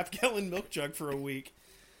fucking half-gallon milk jug for a week.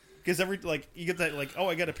 Because you get that, like, oh,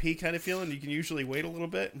 I got to pee kind of feeling. You can usually wait a little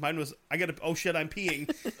bit. Mine was, oh, shit, I'm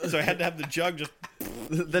peeing. So I had to have the jug just...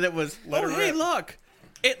 Then it was, Let her hey, rip. look.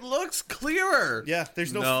 It looks clearer. Yeah,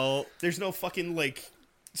 there's no fucking, like,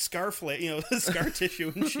 scar scar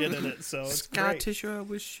tissue and shit in it, so it's Scar great. tissue, I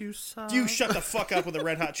wish you saw. You shut the fuck up with the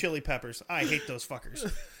Red Hot Chili Peppers. I hate those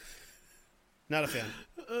fuckers. Not a fan.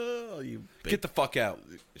 Oh, you big... Get the fuck out.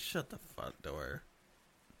 Shut the front door.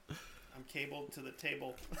 I'm cabled to the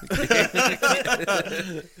table.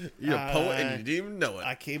 You're a poet and you didn't even know it.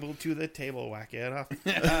 I cabled to the table. Whack it off.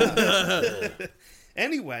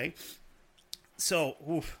 Anyway, so,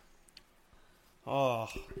 oof. Oh,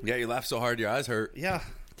 Yeah, you laugh so hard your eyes hurt. yeah.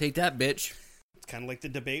 Take that, bitch. It's kind of like the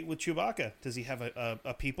debate with Chewbacca. Does he have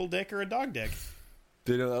a people dick or a dog dick?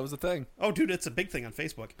 Did you know that was the thing? Oh, dude, it's a big thing on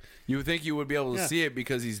Facebook. You would think you would be able to Yeah. see it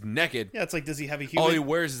because he's naked. Yeah, it's like, does he have a human... All he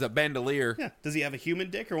wears is a bandolier. Yeah, does he have a human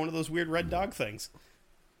dick or one of those weird red dog things?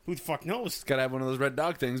 Who the fuck knows? Gotta have one of those red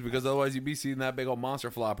dog things because otherwise you'd be seeing that big old monster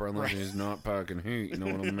flopper unless Right. he's not packing heat. You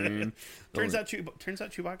know what I mean? Turns out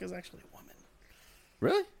Chewbacca's actually a woman.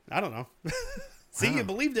 Really? I don't know. See, you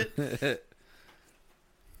believed it.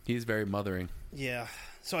 He's very mothering. Yeah.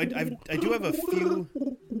 So I do have a few.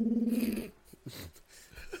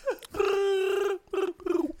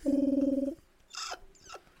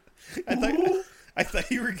 I thought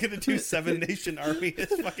you were gonna do Seven Nation Army as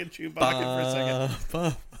fucking Chewbacca for a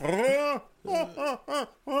second.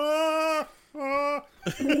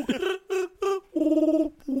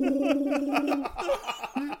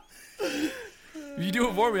 If you do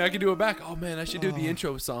it for me, I can do it back. Oh man, I should do the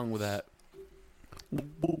intro song with that.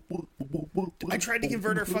 I tried to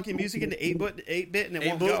convert our fucking music into 8-bit and it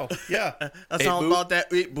won't 8-boot? go. Yeah. That's Hey, all boot. about that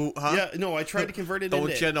 8-boot, huh? Yeah, no, I tried to convert it Don't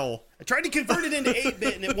into... you know? I tried to convert it into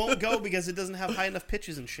 8-bit and it won't go because it doesn't have high enough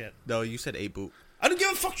pitches and shit. No, you said 8-boot. I don't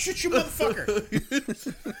give a fuck shit, you motherfucker.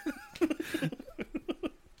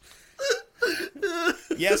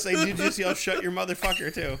 Yes, I did just yell shut your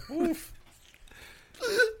motherfucker too. Oof.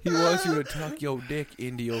 He wants you to tuck your dick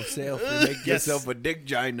into yourself and make Yes. yourself a dick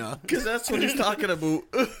gina. Because that's what he's talking about.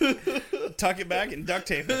 Tuck it back and duct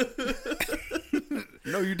tape it.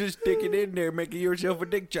 No, you just stick it in there, making yourself a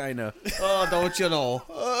dick gina. Oh, don't you know?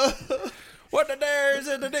 What the there is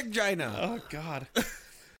in the dick gina? Oh God.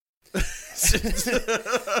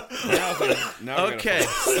 Okay,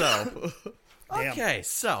 so. Damn. Okay,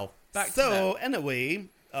 so. Back to So anyway,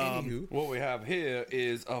 that. Anywho, What we have here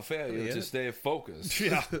is a failure Yeah. to stay focused.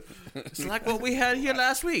 yeah, it's like what we had here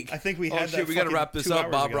last week. I think we Oh had shit, that. we gotta fucking wrap this 2 up.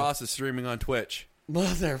 hours Bob ago. Ross is streaming on Twitch.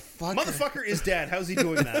 Motherfucker. Motherfucker is dead. How's he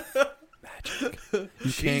doing that? You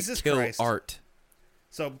Jesus can't kill Christ. art.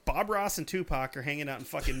 So Bob Ross and Tupac are hanging out in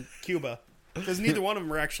fucking Cuba because neither one of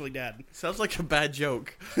them are actually dead. Sounds like a bad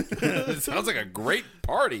joke. It sounds like a great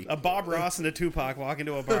party. A Bob Ross and a Tupac walk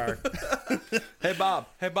into a bar. Hey Bob,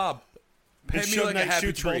 pay And me Suge like a Knight happy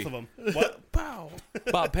shoots tree. both of them. What? Pow.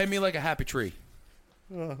 Bob, pay me like a happy tree.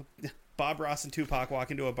 Bob Ross and Tupac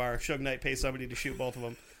walk into a bar. Suge Knight pays somebody to shoot both of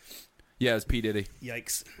them. Yeah, it's P Diddy.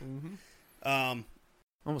 Yikes.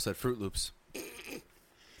 Almost said Fruit Loops.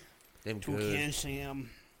 Them good. Toucan Sam.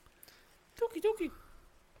 Dookie dookie.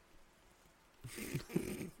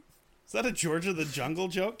 Is that a George of the Jungle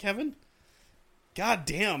joke, Kevin? God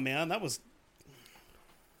damn, man. That was...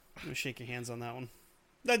 I'm going to shake your hands on that one.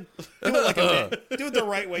 Do it like a man. Do it the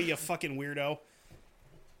right way, you fucking weirdo.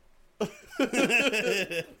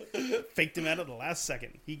 Faked him out at the last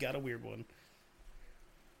second. He got a weird one.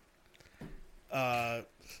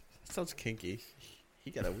 Sounds kinky. He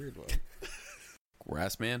got a weird one.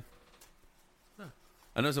 Grassman.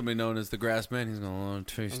 I know somebody known as the Grassman. He's gonna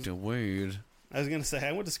taste the weed. I was going to say,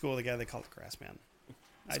 I went to school with a guy they called Grassman.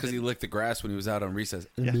 It's because he licked the grass when he was out on recess.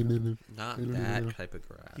 Yeah. Not that type of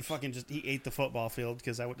grass. He fucking he ate the football field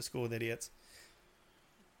because I went to school with idiots.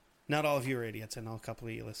 Not all of you are idiots. I know a couple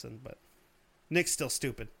of you listen, but Nick's still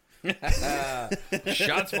stupid.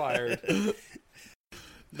 Shots fired.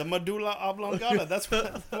 The medulla oblongata. That's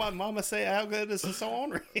what Mama say. How good this is so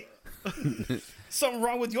ornery. Something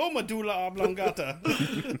wrong with your medulla oblongata.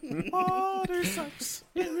 Oh, there sucks.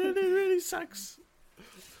 It really, really sucks.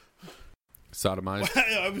 Sodomized.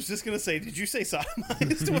 I was just gonna say, did you say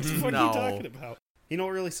sodomized? What the fuck are No. you talking about? You know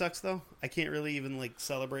what really sucks though? I can't really even like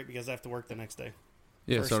celebrate because I have to work the next day.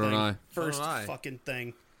 Yeah, so don't I. First So don't I. fucking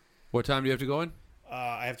thing. What time do you have to go in?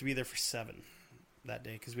 I have to be there for 7 that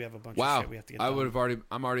day because we have a bunch of Wow. shit we have to get I done. would have already.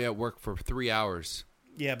 I'm already at work for 3 hours.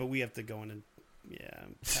 Yeah, but we have to go in and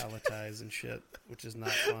palletize and shit, which is not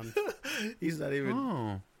fun. He's not even.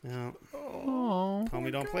 Oh. No, Oh.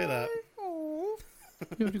 homie, don't play that.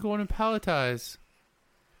 You have to go in and palletize.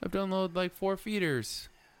 I've downloaded like 4 feeders.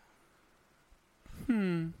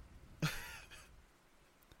 I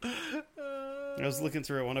was looking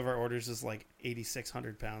through it. One of our orders is like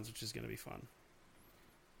 8,600 pounds, which is going to be fun.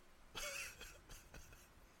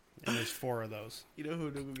 And there's 4 of those. You know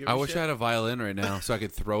who? Give I a wish shit? I had a violin right now so I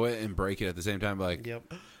could throw it and break it at the same time. Like,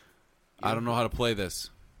 Yep. I don't know how to play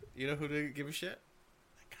this. You know who to give a shit?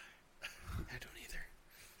 I don't either.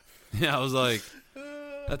 Yeah, I was like,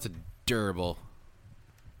 that's a durable.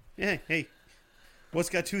 Yeah, hey. What's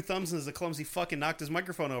got 2 thumbs and is a clumsy fucking knocked his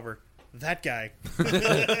microphone over? That guy. So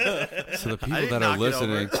the people didn't that are knock it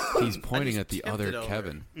listening, over. he's pointing just at the tipped other it over.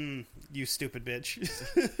 Kevin. You stupid bitch.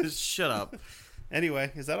 Just shut up.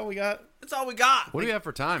 Anyway, is that all we got? That's all we got. What do you have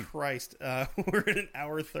for time? Christ. We're at an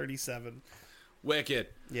hour 37. Wicked.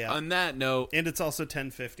 Yeah. On that note, And it's also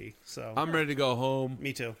 10:50, so. I'm ready to go home.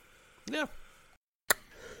 Me too. Yeah.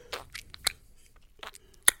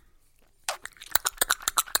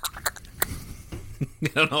 I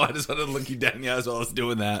don't know. I just wanted to look you down in the eyes while I was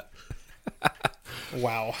doing that.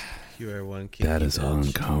 Wow. You are one. That is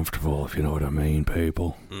uncomfortable, if you know what I mean,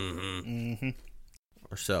 people.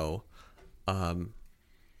 Or so. I'm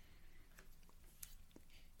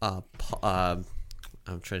trying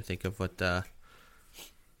to think of what.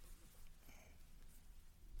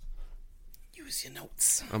 Use your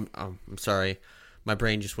notes. I'm sorry. My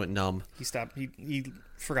brain just went numb. He stopped. He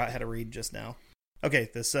forgot how to read just now. Okay,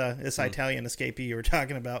 this Italian escapee you were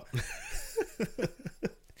talking about.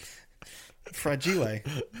 Fragile.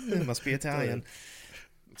 It must be Italian.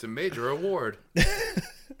 It's a major award.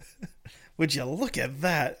 Would you look at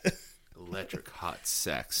that? Electric hot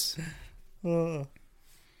sex. Oh,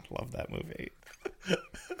 I love that movie.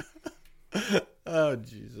 Oh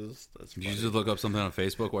Jesus, that's Did you just look up something on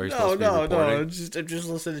Facebook while you're no, supposed to be no, reporting? no. I'm just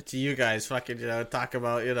listening to you guys fucking talk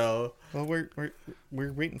about Well,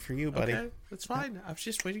 we're waiting for you, buddy. Okay, that's fine. I was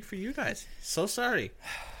just waiting for you guys. So sorry.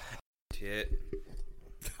 Tit.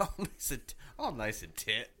 All nice and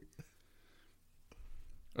tit.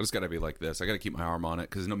 I just gotta be like this. I gotta keep my arm on it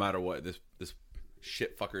because no matter what, this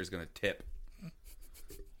shit fucker is gonna tip.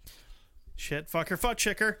 Shit, fucker, fuck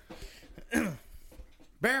chicker.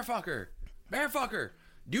 Bear fucker,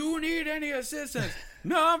 do you need any assistance?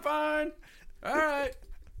 No, I'm fine. All right.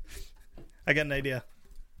 I got an idea.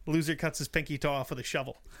 Loser cuts his pinky toe off with a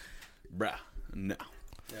shovel. Bruh, no.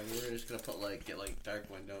 Yeah, we were just gonna get dark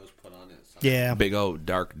windows put on it. Yeah, Big old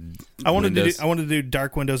dark. I wanted windows. to do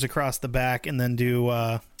dark windows across the back, and then do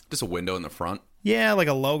Just a window in the front. like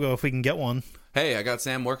a logo if we can get one. Hey, I got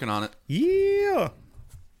Sam working on it. Yeah,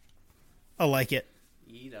 I like it.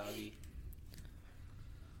 Doggy.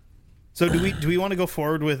 So do we want to go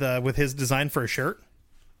forward with his design for a shirt?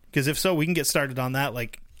 Because if so, we can get started on that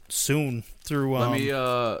soon through. Let me.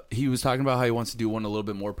 He was talking about how he wants to do one a little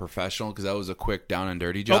bit more professional because that was a quick down and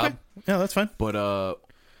dirty job. Okay, yeah, that's fine. But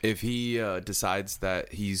if he decides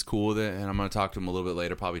that he's cool with it, and I'm going to talk to him a little bit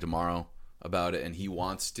later, probably tomorrow, about it, and he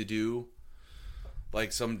wants to do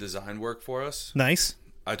some design work for us. Nice.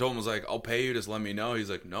 I told him, I was like, I'll pay you, just let me know. He's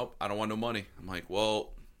like, nope, I don't want no money. I'm like,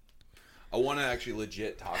 well, I want to actually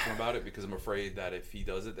legit talk to him about it because I'm afraid that if he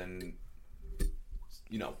does it, then,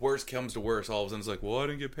 worst comes to worst, all of a sudden it's like, well, I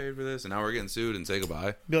didn't get paid for this, and now we're getting sued and say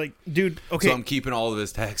goodbye. Be like, dude, okay. So I'm keeping all of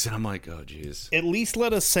his texts, and I'm like, oh, jeez. At least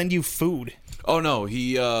let us send you food. Oh, no,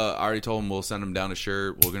 he I already told him we'll send him down a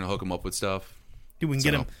shirt. We're going to hook him up with stuff. Dude, we can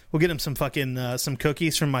get him. We'll get him some fucking some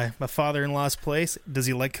cookies from my father-in-law's place. Does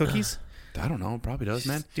he like cookies? I don't know. Probably does,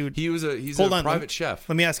 man. Dude, he's hold a on, private chef.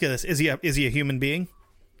 Let me ask you this: is he a human being?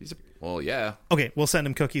 Well, yeah. Okay, we'll send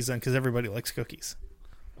him cookies then, because everybody likes cookies.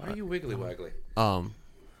 Why are you wiggly waggly?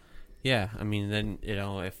 Yeah. I mean, then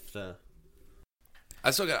if the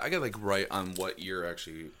I got right on what year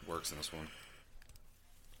actually works in this one.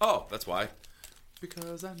 Oh, that's why.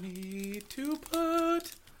 Because I need to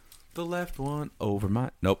put the left one over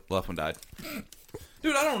my. Nope, left one died.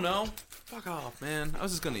 Dude, I don't know. Fuck off, man. I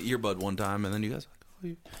was just gonna earbud one time, and then you guys.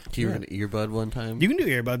 you were gonna earbud one time. You can do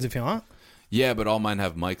earbuds if you want. Yeah, but all mine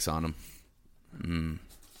have mics on them.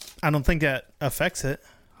 I don't think that affects it.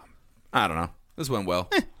 I don't know. This went well.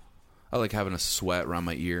 I like having a sweat around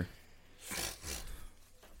my ear.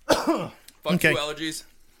 Fuck Okay. you, allergies.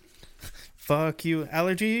 Fuck you,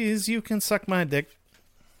 allergies. You can suck my dick.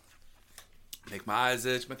 Make my eyes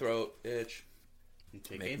itch, my throat itch.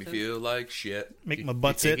 Make me feel like shit. Make my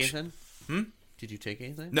butts itch. Did you take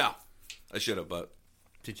anything? No, I should have, but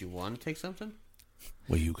Did you want to take something?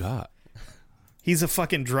 What you got? He's a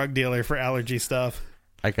fucking drug dealer for allergy stuff.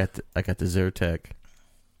 I got the Zyrtec.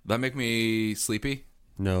 that make me sleepy.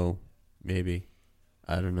 No, maybe.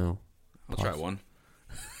 I don't know. I'll try one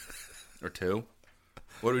or two.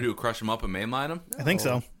 What do we do? Crush them up and mainline them? I think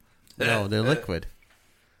so. No, they're liquid.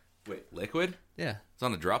 Wait, liquid? Yeah. It's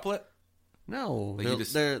on a droplet? No, Like you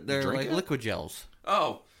just they're drink like it? liquid gels.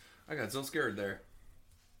 Oh, I got so scared there.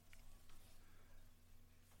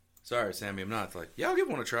 Sorry, Sammy, I'm not. It's like, yeah, I'll give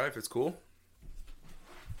one a try if it's cool.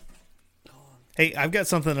 Hey, I've got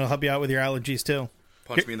something that'll help you out with your allergies too.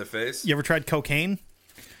 Punch me in the face? You ever tried cocaine?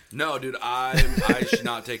 No, dude, I should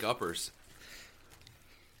not take uppers.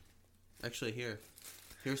 Actually,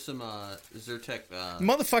 here's some Zyrtec.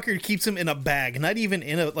 Motherfucker keeps them in a bag, not even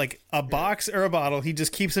in a box or a bottle. He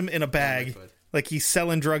just keeps them in a bag, liquid. like he's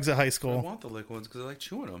selling drugs at high I school. want the liquid ones because I like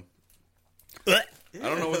chewing them. Ugh. I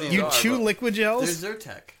don't know what these You are. chew but- liquid They're gels?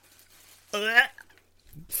 Zyrtec. Ugh.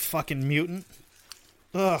 Fucking mutant.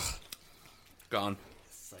 Ugh. Gone.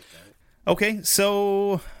 Okay,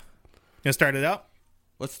 so you gonna start it out?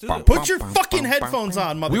 Let's do it. Put your fucking headphones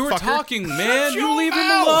on, motherfucker. We were talking, man. your You leave him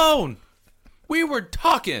mouth. alone. We were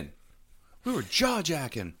talking. We were jaw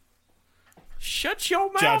jacking. Shut your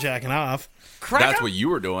mouth. Jaw jacking off. That's what you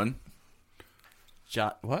were doing.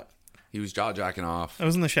 What? He was jaw jacking off. I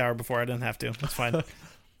was in the shower before. I didn't have to. That's fine.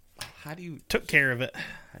 How do you Took care of it.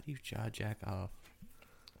 jaw jack off?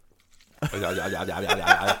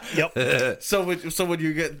 Yep. So when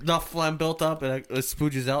you get enough phlegm built up and it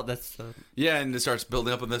spooges out, that's Yeah, and it starts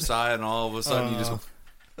building up on the side, and all of a sudden you just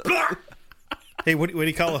go, Hey, what do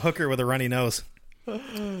you call a hooker with a runny nose?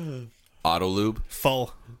 auto lube.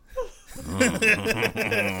 Full.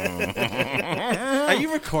 Are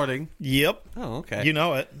you recording? Yep. Oh, okay. You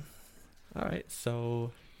know it. All right.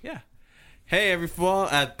 So yeah. Hey everyone.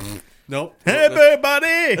 Nope. Hey,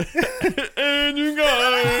 everybody. And you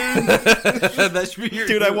guys. That should be your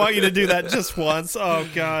Dude, I want you to do that just once. Oh,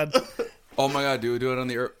 God. Oh my god, do it on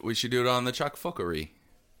the. We should do it on the Chuck Fuckery.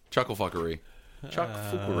 Chuckle Fuckery. Chuck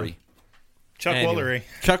Fuckery. Chuck Anyway. Woolery.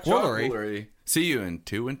 Chuck Chuck Woolery. Woolery. See you in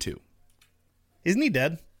 2 and 2. Isn't he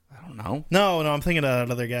dead? I don't know. No, I'm thinking of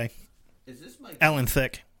another guy. Is this my? Alan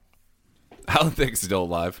Thicke. Alan Thicke's still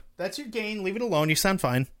alive. That's your gain. Leave it alone. You sound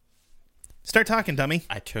fine. Start talking, dummy.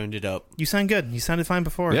 I turned it up. You sound good. You sounded fine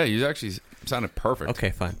before. Yeah, you actually sounded perfect. Okay,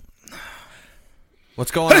 fine. What's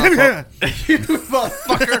going on? You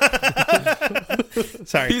motherfucker.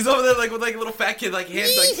 Sorry. He's over there like with like a little fat kid, like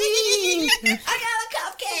hands like. I got a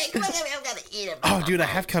cupcake. Look at me, I'm gonna eat it. Oh, dude, I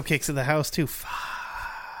have cupcakes at the house, too. Fuck.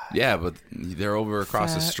 Yeah, but they're over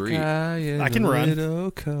across the street. I can run.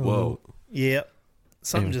 Whoa. Yep.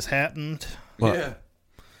 Something just happened. What? Yeah.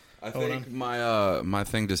 I think my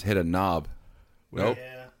thing just hit a knob. Nope.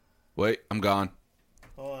 Yeah. Wait, I'm gone.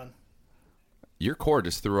 Hold on. Your cord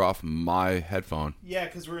just threw off my headphone. Yeah,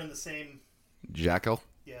 because we're in the same. Jackal.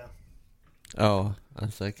 Yeah. Oh, I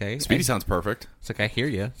was like, hey, Speedy sounds perfect. it's like I hear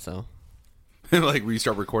you. So Like we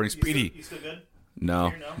start recording. Speedy. You still good? No,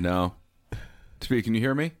 Hear no. Speedy, can you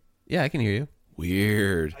hear me? yeah, I can hear you.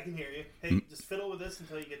 Weird. I can hear you. Hey, just fiddle with this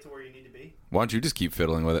until you get to where you need to be. Why don't you just keep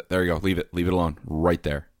fiddling with it? There you go. Leave it alone. Right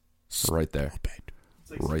there. Right there.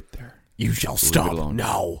 Right there. You shall Leave it alone.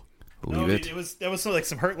 No. Leave No, it. dude, that was like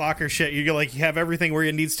some Hurt Locker shit. You like you have everything where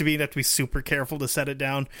it needs to be. You have to be super careful to set it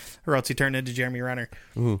down, or else you turn into Jeremy Renner.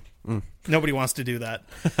 Nobody wants to do that.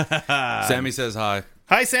 Sammy says hi.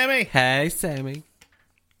 Hi, Sammy. Hey, Sammy.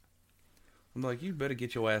 I'm like, you better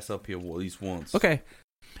get your ass up here at least once. Okay.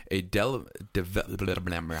 A A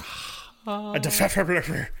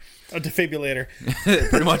defibrillator.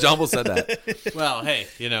 Pretty much almost said that. Well, hey,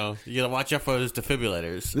 you gotta watch out for those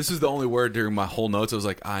defibrillators. This is the only word during my whole notes. I was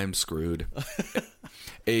like, I'm screwed.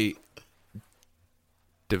 A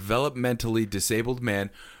developmentally disabled man.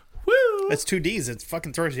 Woo! That's 2 D's. It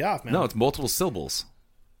fucking throws you off, man. No, it's multiple syllables.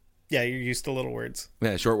 Yeah, you're used to little words.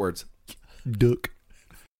 Yeah, short words. Duck.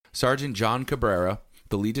 Sergeant John Cabrera,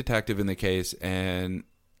 the lead detective in the case, and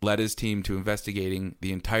led his team to investigating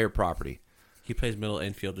the entire property. He plays middle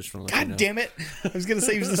infield, just from let you know. God damn it. I was going to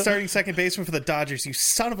say he was the starting second baseman for the Dodgers. You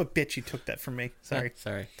son of a bitch. You took that from me. Sorry.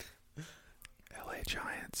 Sorry. LA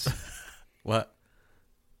Giants. What?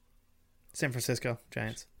 San Francisco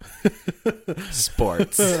Giants.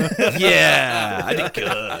 Sports. Yeah, I did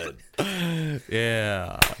good.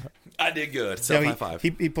 Yeah. I did good. No, Self high five.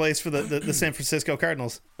 he plays for the San Francisco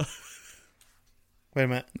Cardinals. Wait a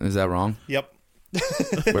minute. Is that wrong? Yep.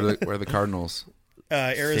 Where are the Cardinals?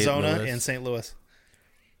 Arizona Louis. and St. Louis.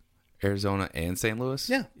 Arizona and St. Louis?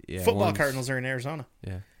 Yeah. Yeah, Football one's- Cardinals are in Arizona.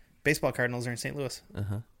 Yeah. Baseball Cardinals are in St. Louis.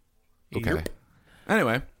 Okay. Yep.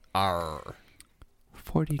 Anyway, Arr.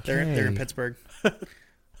 40K. They're in Pittsburgh.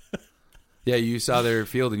 Yeah, you saw their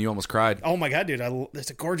field and you almost cried. Oh my god, dude! It's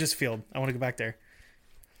a gorgeous field. I want to go back there.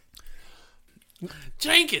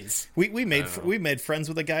 Jenkins. We made friends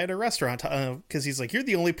with a guy at a restaurant because he's like, "You're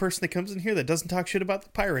the only person that comes in here that doesn't talk shit about the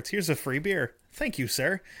Pirates. Here's a free beer. Thank you,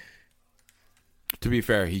 sir." To be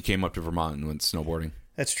fair, he came up to Vermont and went snowboarding.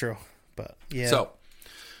 That's true, but yeah. So,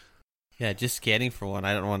 Yeah, just scanning for one.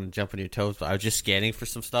 I don't want to jump on your toes, but I was just scanning for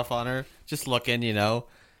some stuff on her. Just looking,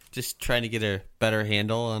 just trying to get a better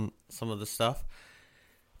handle on some of the stuff.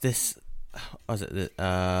 This, what was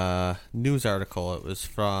it? News article. It was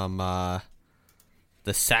from the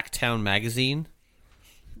Sacktown magazine.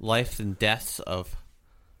 Life and deaths of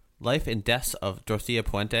Dorothea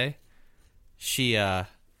Puente. She,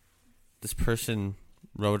 this person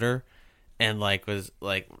wrote her, and was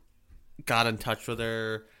got in touch with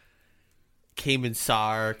her. Came and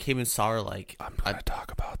saw her. I'm going to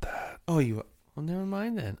talk about that. Oh, you. Well, never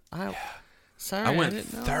mind then. Sorry, I went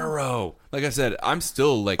didn't know. thorough. Like I said, I'm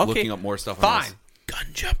still Okay, looking up more stuff on Fine. this. Gun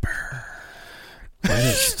jumper. Way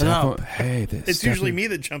to step No. on, hey, it's usually me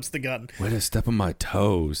that jumps the gun. Way to step on my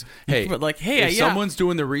toes. Hey, But hey, if yeah. someone's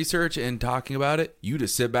doing the research and talking about it, you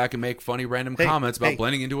just sit back and make funny random Hey, comments about hey.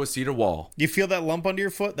 blending into a cedar wall. You feel that lump under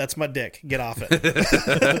your foot? That's my dick. Get off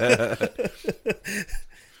it.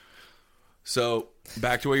 So,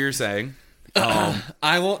 back to what you're saying.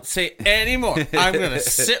 I won't say any more. I'm gonna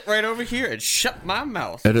sit right over here and shut my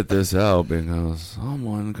mouth. Edit this out because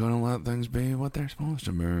someone gonna let things be what they're supposed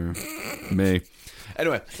to be. Me.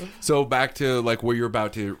 Anyway, so back to what you're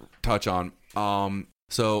about to touch on.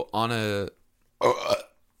 So on a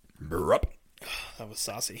That was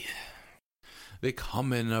saucy. they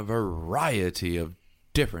come in a variety of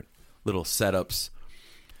different little setups.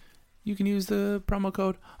 You can use the promo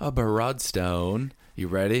code Broadstone. You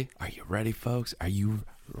ready? Are you ready, folks? Are you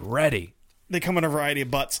ready? They come in a variety of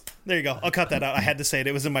butts. There you go. I'll cut that out. I had to say it.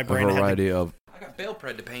 It was in my brain. A variety of. I got bale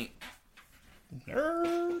pred to paint.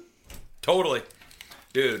 Nerd. Totally.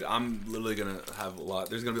 Dude, I'm literally going to have a lot.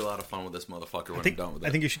 There's going to be a lot of fun with this motherfucker when I'm done with it. I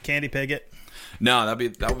think you should candy pig it. No,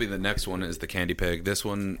 that'll be the next one is the Candy Pig. This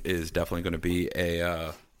one is definitely going to be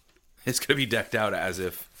it's going to be decked out as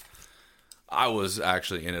if I was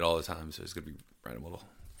actually in it all the time. So it's going to be random little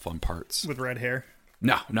fun parts. With red hair.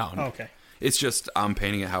 No. Oh, okay. It's just I'm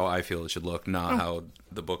painting it how I feel it should look, not how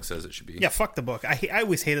the book says it should be. Yeah, fuck the book. I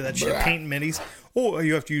always hated that shit. Painting minis. Oh,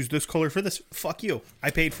 you have to use this color for this. Fuck you. I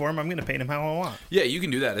paid for him. I'm going to paint him how I want. Yeah, you can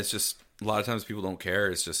do that. It's just a lot of times people don't care.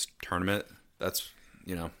 It's just tournament. That's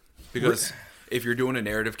because if you're doing a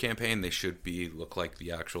narrative campaign, they should look like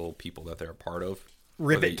the actual people that they're a part of.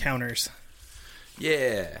 Ribbit counters.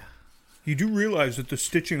 Yeah. You do realize that the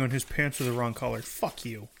stitching on his pants are the wrong color. Fuck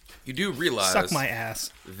you. You do realize Suck my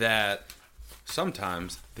ass. that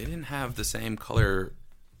sometimes they didn't have the same color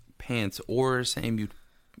pants or same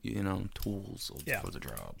tools Yeah. for the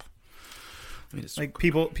job. I mean, it's Like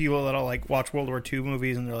people that'll watch World War II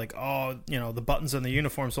movies and they're like, oh, the buttons on the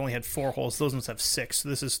uniforms only had 4 holes. Those ones have 6. So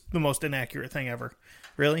this is the most inaccurate thing ever.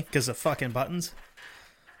 Really? Because of fucking buttons?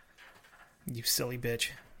 You silly bitch.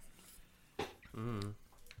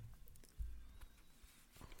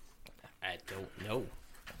 I don't know.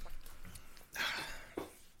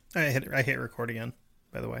 I hit record again,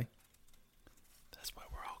 by the way. that's why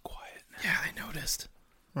we're all quiet now. Yeah, I noticed.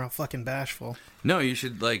 We're all fucking bashful. No, you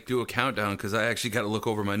should do a countdown because I actually got to look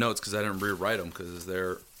over my notes because I didn't rewrite them because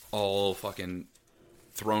they're all fucking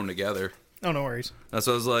thrown together. Oh, no worries. That's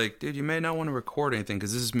why I was like, dude, you may not want to record anything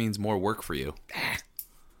because this means more work for you.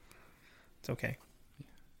 It's okay.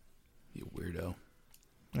 You weirdo.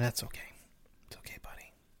 That's okay. It's okay,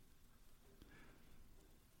 buddy.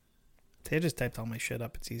 See, I just typed all my shit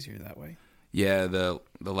up. It's easier that way. Yeah, the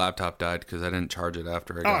laptop died because I didn't charge it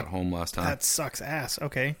after I got home last time. That sucks ass.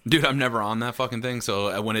 Okay. Dude, I'm never on that fucking thing.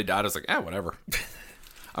 So when it died, I was like, whatever.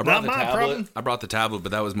 I brought Not the my tablet. problem. I brought the tablet,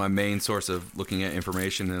 but that was my main source of looking at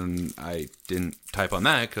information, and I didn't type on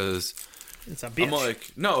that because It's a bitch. I'm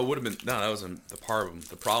like, no, it would have been no. That wasn't the problem.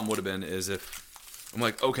 The problem would have been is if I'm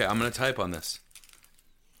like, okay, I'm gonna type on this.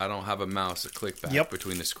 I don't have a mouse to click back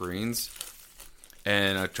between the screens.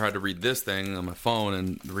 And I tried to read this thing on my phone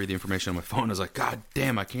and read the information on my phone. I was like, God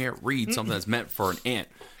damn, I can't read something that's meant for an ant.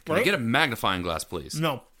 Can I get a magnifying glass, please?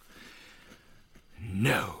 No.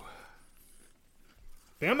 No.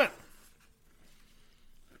 Damn it.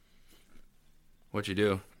 What'd you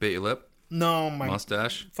do? Bit your lip? No, my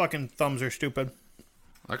Mustache? fucking thumbs are stupid.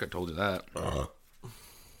 I could have told you that. All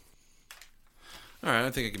right,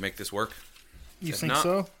 I think I can make this work. You If think not-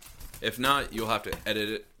 so? If not, you'll have to edit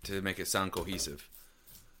it to make it sound cohesive.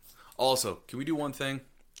 Also, can we do one thing?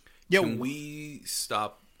 Yo. Can we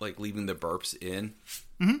stop like leaving the burps in?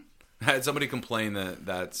 Mm-hmm. I had somebody complain that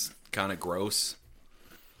that's kind of gross.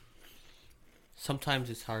 Sometimes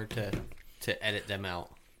it's hard to edit them out.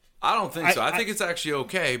 I don't think so. I think it's actually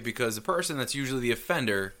okay because the person that's usually the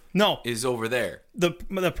offender No. is over there. The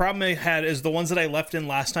problem I had is the ones that I left in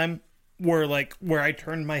last time were like where I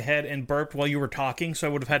turned my head and burped while you were talking, so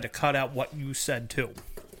I would have had to cut out what you said too.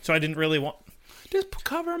 So I didn't really want... Just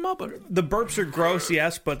cover them up. The burps are gross,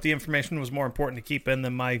 yes, but the information was more important to keep in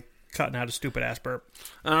than my cutting out a stupid-ass burp.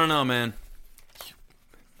 I don't know, man.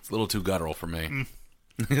 It's a little too guttural for me.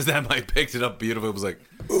 Because that mic picked it up beautifully. It was like,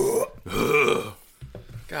 ugh.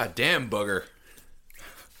 God damn bugger.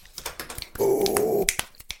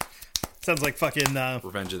 Sounds like fucking,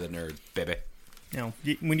 Revenge of the Nerd, baby. you know,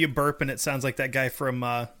 when you burp and it sounds like that guy from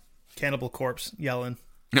Cannibal Corpse yelling.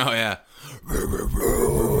 Oh, yeah.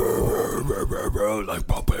 Like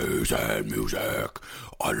puppies and music.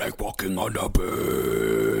 I like walking on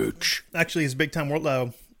the beach. Actually, he's a big-time World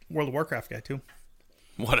of Warcraft guy, too.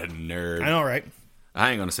 What a nerd. I know, right?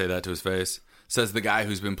 I ain't going to say that to his face. Says the guy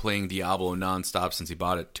who's been playing Diablo nonstop since he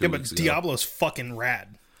bought it 2 Yeah, but weeks ago. Diablo's fucking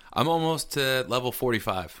rad. I'm almost to level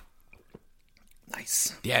 45.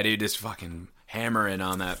 Nice. Yeah, dude, just fucking hammering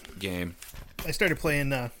on that game. I started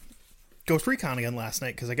playing Ghost Recon again last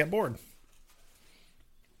night because I got bored.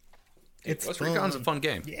 It's Ghost Recon's a fun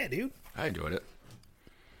game. Yeah, dude. I enjoyed it.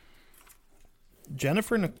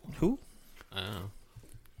 Jennifer, who?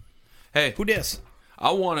 Hey, Who dis?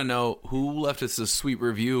 I want to know who left us a sweet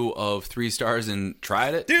review of 3 stars and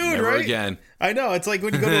tried it. Dude, Never right? again. I know. It's like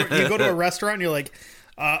when you go to a restaurant and you're like,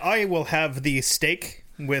 I will have the steak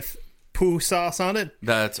with poo sauce on it.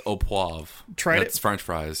 That's au poivre. Tried That's it? French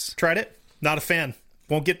fries. Tried it. Not a fan.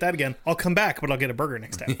 Won't get that again. I'll come back, but I'll get a burger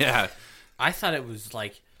next time. Yeah. I thought it was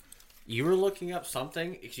like you were looking up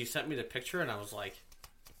something because you sent me the picture and I was like,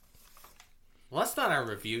 well, that's not our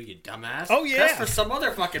review, you dumbass. Oh, yeah. That's for some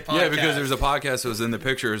other fucking podcast. Yeah, because there's a podcast that was in the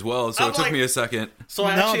picture as well, so I'm it took like- me a second. So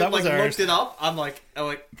I No, actually that was like ours. looked it up. I'm like,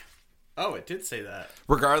 oh, it did say that.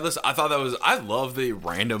 Regardless, I love the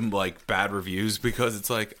random like bad reviews because it's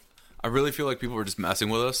like I really feel like people are just messing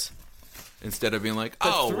with us instead of being like, But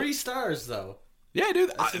oh, 3 stars though. yeah,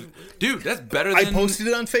 dude, dude, that's better I than posted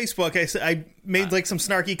it on Facebook. I said I made like some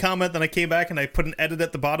snarky comment, then I came back and I put an edit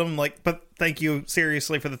at the bottom. Like, but thank you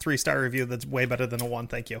seriously for the 3-star review. That's way better than a 1.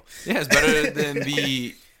 Thank you. Yeah, it's better than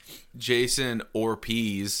the Jason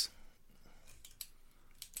Orpiz.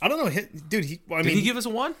 I don't know, dude. Did he give us a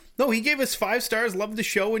 1? No, he gave us 5 stars. Loved the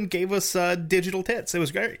show and gave us digital tits. It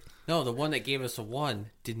was great. No, the one that gave us a 1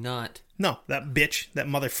 did not. No, that bitch, that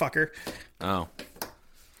motherfucker. Oh.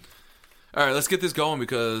 All right, let's get this going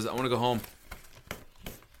because I want to go home.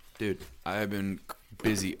 Dude, I have been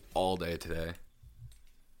busy all day today.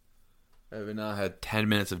 I have not had 10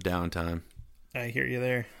 minutes of downtime. I hear you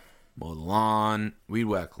there. Mow the lawn, weed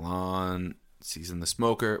whack lawn, season the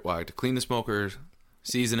smoker. Well, I have to clean the smoker,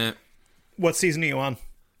 season it. What season are you on?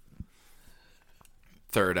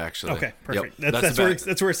 3rd, actually. Okay, perfect. Yep, That's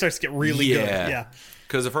where it starts to get really good. Yeah.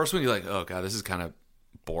 Because the first one, you're like, oh, God, this is kind of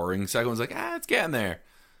boring. Second one's like, it's getting there.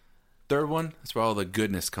 Third one, that's where all the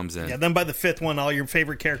goodness comes in. Yeah, then by the 5th one, all your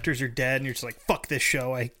favorite characters are dead, and you're just like, fuck this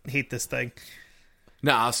show. I hate this thing.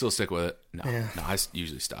 No, I'll still stick with it. No, Yeah. no, I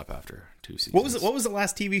usually stop after 2 seasons. What was the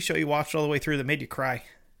last TV show you watched all the way through that made you cry?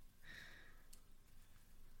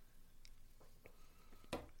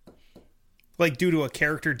 Like due to a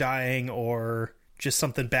character dying or just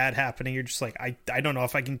something bad happening, you're just like, I don't know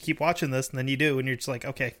if I can keep watching this, and then you do, and you're just like,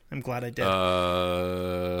 okay, I'm glad I did.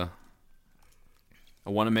 I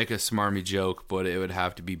want to make a smarmy joke, but it would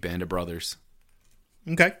have to be Band of Brothers.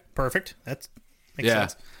 Okay, perfect. That makes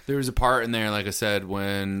sense. There was a part in there, like I said,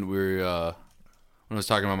 when when I was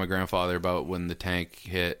talking about my grandfather about when the tank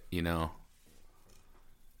hit, and all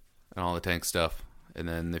the tank stuff, and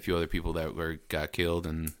then the few other people that got killed,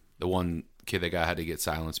 and the one kid that had to get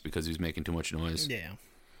silenced because he was making too much noise. Yeah.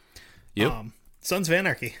 Yep. Sons of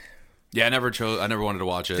Anarchy. Yeah, I never wanted to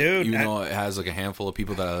watch it, Dude, even though it has like a handful of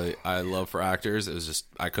people that I love for actors. It was just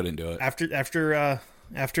I couldn't do it. After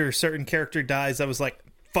a certain character dies, I was like,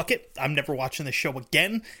 fuck it, I'm never watching this show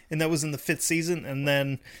again. And that was in the 5th season. And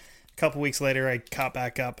then a couple weeks later, I caught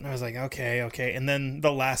back up, and I was like, okay. And then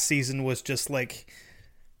the last season was just like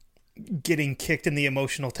getting kicked in the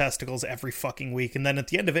emotional testicles every fucking week. And then at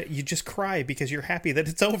the end of it, you just cry because you're happy that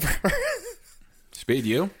it's over. Speed,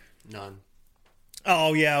 you? None.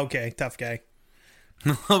 Oh yeah, okay, tough guy.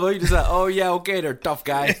 How about you just oh yeah, okay, they're tough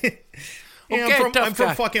guy. Yeah, Okay, I'm tough from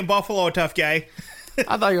guy. fucking Buffalo, tough guy.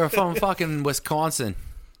 I thought you were from fucking Wisconsin.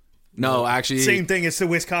 No, actually, Same thing as the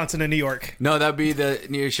Wisconsin and New York. no, that'd be the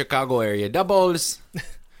near Chicago area. Doubles.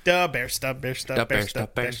 Duh, bears, duh, bears, duh, bears, duh,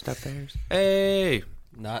 bears. Hey,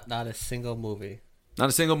 Not a single movie. not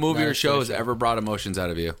a single movie Not or a show single has show. ever brought emotions out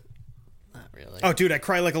of you. Not really. Oh, dude, I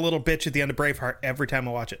cry like a little bitch at the end of Braveheart every time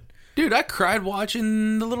I watch it. Dude, I cried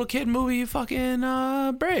watching the little kid movie, fucking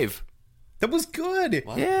Brave. That was good.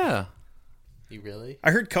 What? Yeah, You really?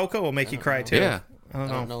 I heard Coco will make you cry too. yeah. I I don't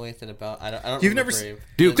don't know. know anything about. I don't. You've remember never Brave.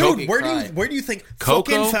 Dude, Doesn't make Dude, me where cry. do you think Coco?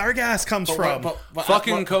 fucking Fargas comes from? But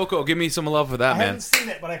Fucking Coco, give me some love for that, I man. haven't seen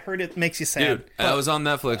it, but I heard it makes you sad. Dude, that was on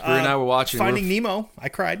Netflix. Brie and I were watching. Finding Nemo. I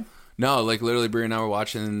cried. No, like literally, Brie and I were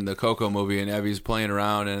watching the Coco movie, and Evie's playing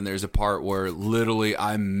around, and there's a part where literally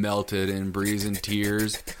I melted and Brie's in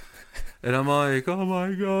tears. And I'm like, oh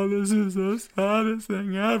my God, this is the saddest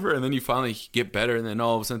thing ever. And then you finally get better, and then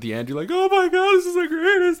all of a sudden at the end, you're like, oh my God, this is the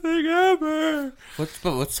greatest thing ever.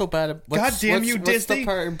 What's so bad? God damn you, what's Disney. the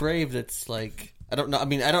part in Brave that's like? I don't know. I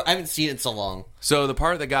mean, I haven't seen it in so long. So the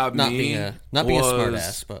part that got Not me being a smart was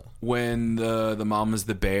ass, but when the mom is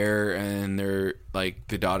the bear, and they're like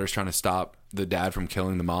the daughter's trying to stop the dad from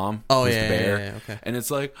killing the mom. Oh, who's yeah, the yeah, bear. yeah, okay. And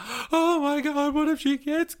it's like, oh my God, what if she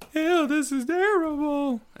gets killed? This is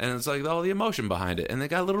terrible. And it's like all the emotion behind it, and they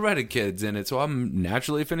got little redhead kids in it, so I'm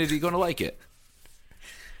naturally affinity going to like it.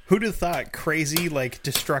 Who'd have thought? Crazy, like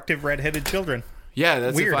destructive redheaded children. Yeah,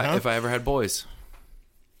 that's Weird, if I huh? if I ever had boys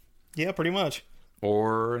Yeah, pretty much.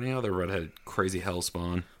 or any other redhead crazy hell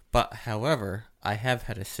spawn. But however, I have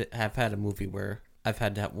had a movie where I've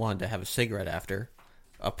had to wanted to have a cigarette after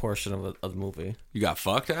a portion of the movie. You got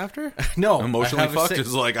fucked after? No, Emotionally I have a fucked cig-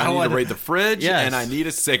 is like I I need wanted- to raid the fridge Yes. and I need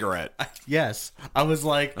a cigarette. Yes, I was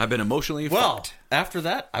like, I've been emotionally well, fucked. after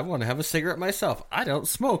that, I want to have a cigarette myself. I don't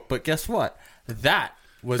smoke, but guess what? That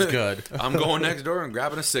was good. I'm going next door and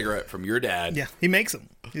grabbing a cigarette from your dad. Yeah, he makes them.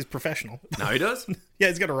 He's professional. Now he does? Yeah,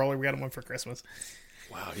 he's got a roller. We got him one for Christmas.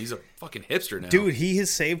 Wow, he's a fucking hipster now. Dude, he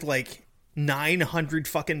has saved like $900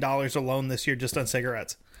 fucking dollars alone this year just on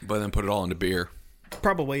cigarettes. But then put it all into beer.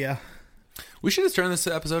 Probably, yeah. We should just turn this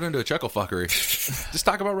episode into a chuckle fuckery. Just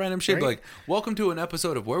talk about random shit. Right. Like, welcome to an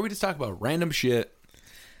episode of where we just talk about random shit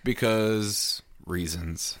because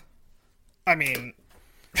reasons. I mean,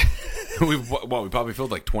 we probably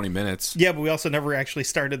filled like 20 minutes. yeah, but we also never actually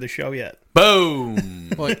started the show yet. Boom.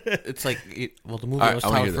 Well, it's like, the movie All I right, was I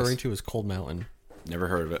wanna hear referring this. to is Cold Mountain. Never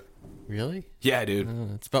heard of it. Really? Yeah, dude.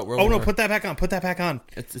 It's about World Oh, no, War. put that back on. Put that back on.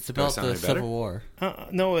 It's about sound the any better? Civil War.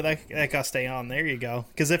 No, that got to stay on. There you go.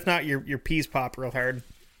 Because if not, your peas pop real hard.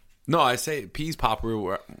 No, I say peas pop.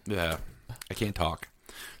 Yeah, I can't talk.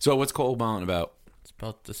 So what's Cold Mountain about? It's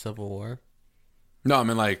about the Civil War. No, I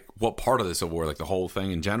mean like what part of the Civil War? Like the whole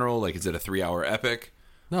thing in general? Like is it a 3-hour epic?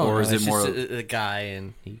 No, Or no, is it's it more- just a guy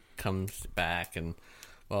and he comes back and,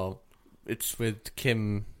 well, it's with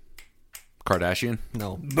Kim. Kardashian?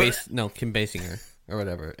 Kim Basinger or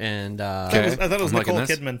whatever, and Okay. I thought it was I'm liking Nicole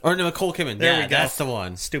this. Kidman. or no, Nicole Kidman. There Yeah, we go. that's the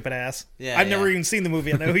one. Stupid ass. Yeah, I've never yeah. even seen the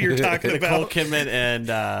movie. I know who you're talking Nicole about. Kidman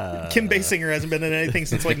and Kim Basinger hasn't been in anything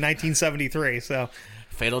since like 1973. So,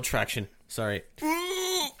 Fatal Attraction. Sorry.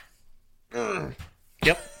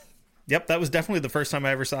 yep, that was definitely the first time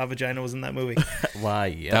I ever saw a vagina was in that movie. Why?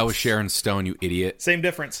 Yes. That was Sharon Stone, you idiot. Same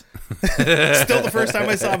difference. Still the first time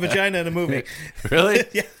I saw a vagina in a movie. Really?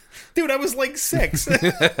 Yeah, dude, I was like 6.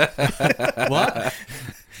 What?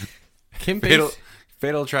 Kim Fatal, Basinger.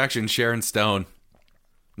 Fatal Attraction, Sharon Stone.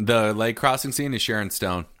 The lake crossing scene is Sharon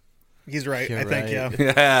Stone. He's right. You're I think right. yeah.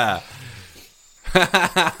 Yeah.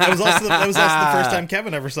 That was also the first time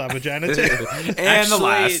Kevin ever saw a vagina too. And the Actually,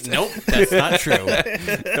 last. Nope, that's not true.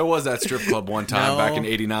 There was that strip club one time No. back in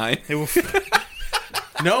 '89.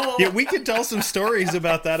 No. Yeah, we could tell some stories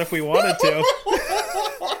about that if we wanted to.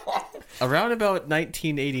 Around about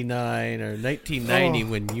 1989 or 1990,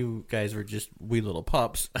 when you guys were just wee little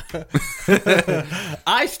pups,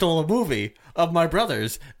 I stole a movie of my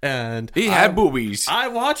brother's, and He had boobies. I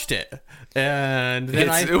watched it, and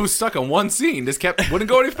then It was stuck on one scene. This wouldn't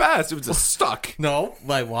go any fast. It was just stuck.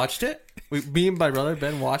 I watched it. Me and my brother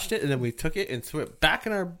Ben watched it, and then we took it and threw it back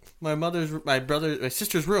in my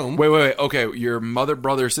sister's room. Wait. Okay, your mother,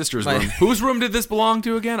 brother, sister's room. Whose room did this belong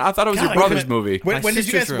to again? I thought it was your God, brother's I movie. When did you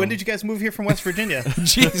sister's guys? room. When did you guys move here from West Virginia?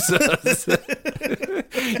 Jesus.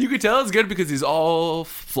 You could tell it's good because he's all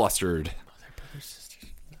flustered.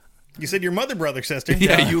 You said your mother, brother, sister.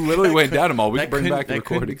 Yeah, you literally went down them all. We That can bring couldn't- back the that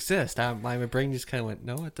couldn't recording. exist. My brain just kind of went,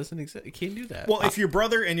 no, it doesn't exist. You can't do that. Well, if your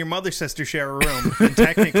brother and your mother sister share a room, then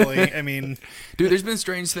technically, I mean, Dude, there's been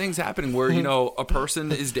strange things happening where, a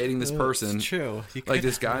person is dating this person. it's true. You Like could-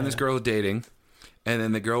 this guy and this girl are dating, and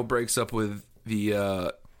then the girl breaks up with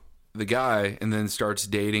the guy and then starts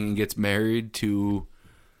dating and gets married to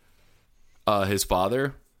his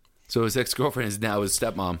father. So his ex-girlfriend is now his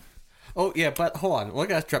stepmom. Oh yeah, but hold on, we're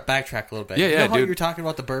gonna backtrack a little bit. Yeah, you yeah, know how dude. you were talking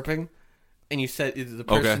about the burping, and you said the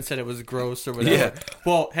person Okay. said it was gross or whatever. Yeah.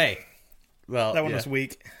 Well, hey, That one yeah. was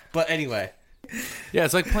weak. But anyway, Yeah,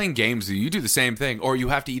 it's like playing games. You do the same thing, or you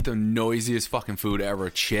have to eat the noisiest fucking food ever,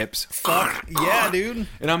 chips. Fuck yeah, dude.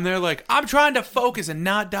 And I'm there like, I'm trying to focus and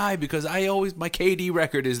not die because my KD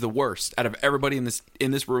record is the worst out of everybody in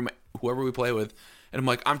this room, whoever we play with. And I'm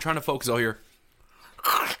like, I'm trying to focus all here.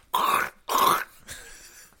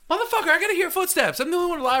 Motherfucker, I gotta hear footsteps. I'm the only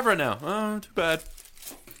one alive right now. Oh, too bad.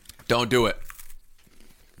 Don't do it.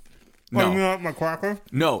 Want No. my cracker?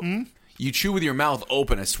 No. You chew with your mouth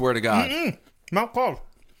open, I swear to God. Mouth closed.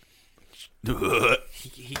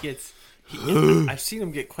 he gets. I've seen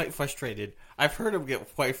him get quite frustrated. I've heard him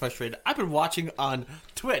get quite frustrated. I've been watching on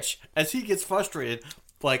Twitch as he gets frustrated.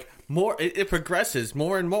 Like more, it progresses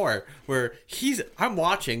more and more. Where I'm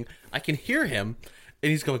watching, I can hear him,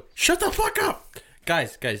 and he's going, "Shut the fuck up,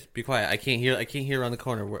 guys! Be quiet! I can't hear around the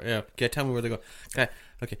corner. Tell me where they're going.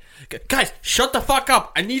 Okay, guys, shut the fuck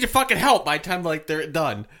up! I need your fucking help." By the time they're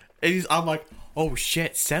done, and I'm like, "Oh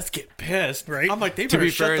shit, Seth's getting pissed." Right. I'm like, they To better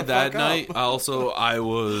be shut fair, the that fuck night up. I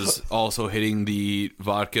was also hitting the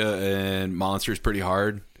vodka and monsters pretty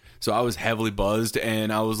hard, so I was heavily buzzed,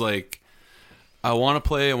 and I was like, I want to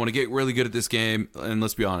play, I want to get really good at this game, and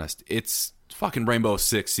let's be honest, it's fucking Rainbow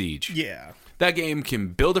Six Siege. Yeah. That game can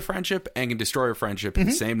build a friendship and can destroy a friendship in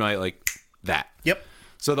the same night, like that. Yep.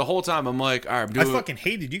 So the whole time I'm like, all right, I'm I doing fucking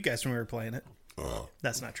hated you guys when we were playing it.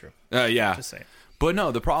 That's not true. yeah. Just saying. But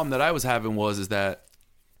no, the problem that I was having is that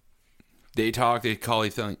they talk, they call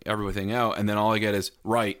everything out, and then all I get is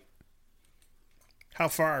right. How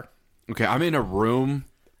far? Okay, I'm in a room.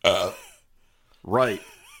 Right.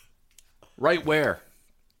 Right where?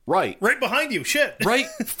 Right. Right behind you. Shit. Right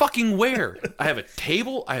fucking where? I have a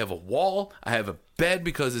table, I have a wall, I have a bed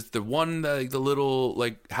because it's the one, the little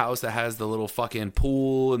like house that has the little fucking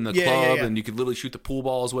pool and the Yeah, club, yeah. and you could literally shoot the pool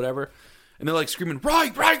balls, whatever. And they're like screaming,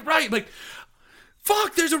 right. Like,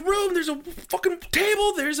 fuck, there's a room, there's a fucking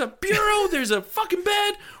table, there's a bureau, there's a fucking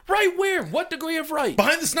bed. Right where? What degree of right?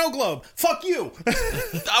 Behind the snow globe. Fuck you.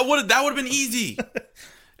 That would have been easy.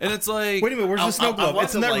 And it's like, Wait a minute. Where's the snow globe? want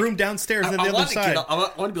It's in to, that like- room downstairs on the I other want to side. I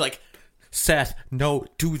want to be like, Seth, no,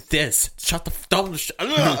 do this. Shut the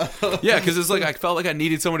don't. yeah, because it's like I felt like I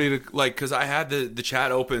needed somebody to like, because I had the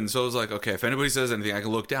chat open, so I was like, okay, if anybody says anything, I can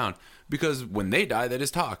look down. Because when they die, they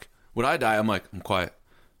just talk. When I die, I'm like, I'm quiet.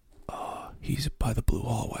 He's by the blue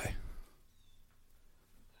hallway.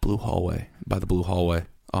 Blue hallway, by the blue hallway.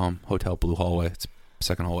 Hotel blue hallway. It's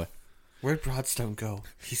second hallway. Where'd Broadstone go?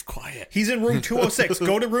 He's quiet. He's in room 206.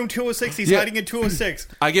 Go to room 206. He's Yeah. hiding in 206.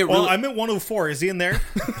 I get Well, really- I'm at 104. Is he in there?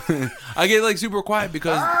 I get like super quiet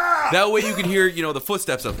because that way you can hear, the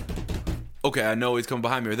footsteps of, okay, I know he's coming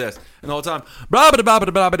behind me or this. And the whole time,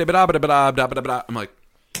 I'm like,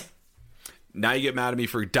 now you get mad at me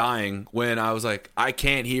for dying when I was like, I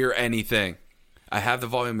can't hear anything. I have the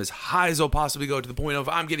volume as high as I'll possibly go to the point of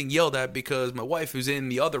I'm getting yelled at because my wife who's in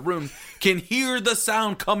the other room can hear the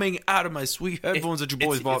sound coming out of my sweet headphones that you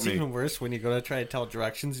boys bought it's me. even worse when you go to try to tell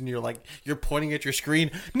directions and you're pointing at your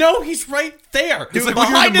screen. No, he's right there. It's like Dude, when you're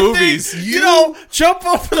in behind the thing. movies. Jump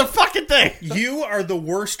over the fucking thing. You are the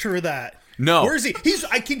worst for that. No. Where is he?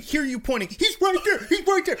 I can hear you pointing. He's right there. He's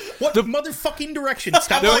right there. What motherfucking direction?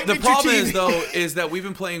 Stop pointing The at your problem TV. is though is that we've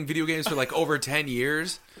been playing video games for like over 10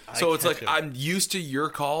 years. So it's catch like him. I'm used to your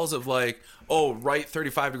calls of like, oh, right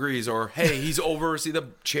 35 degrees, or hey, he's over, see the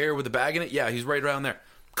chair with the bag in it? Yeah, he's right around there.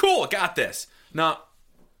 Cool, got this. Not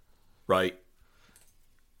right.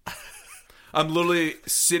 I'm literally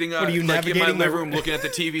sitting What are you, like in my navigating living the- room looking at the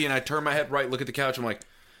TV, and I turn my head right, look at the couch. I'm like,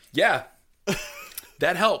 yeah,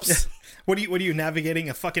 that helps. What are you navigating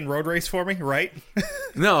a fucking road race for me? Right?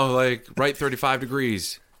 No, like right 35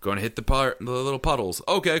 degrees. Going to hit the little puddles.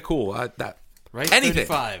 Okay, cool. Right, Anything.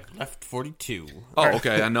 35, left 42. Oh,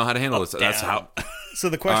 okay. I know how to handle this. That's how. So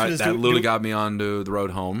the All question right, is, that literally got me onto the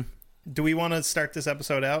road home. do we want to start this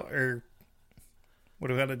episode out, or what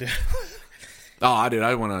do we got to do? Oh, dude,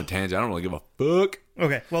 I went on a tangent. I don't really give a fuck.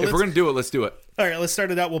 Okay. Well, If we're gonna do it, let's do it. all right. Let's start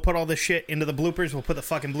it out. We'll put all this shit into the bloopers. We'll put the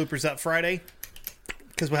fucking bloopers up Friday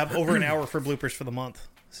because we'll have over an hour for bloopers for the month.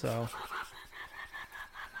 So.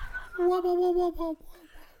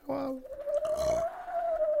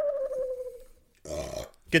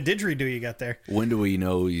 Good didgeridoo you got there. When do we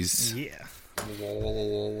know he's Yeah.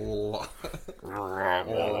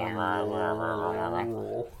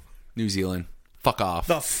 New Zealand? Fuck off.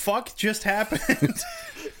 The fuck just happened?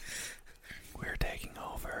 We're taking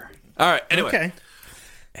over. All right. Anyway. Okay.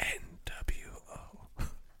 NWO.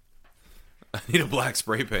 I need a black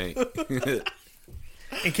spray paint.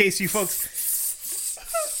 In case you folks,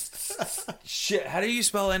 Shit, how do you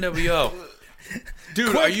spell NWO?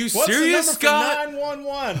 Dude, are you what's serious, the Scott? number for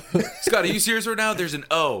 911? Scott, are you serious right now? There's an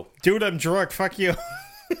O. Dude, I'm drunk. Fuck you.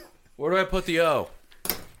 Where do I put the O?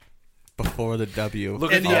 Before the W.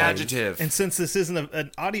 Look at And, the uh, adjective. And since this isn't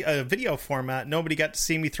a video format, nobody got to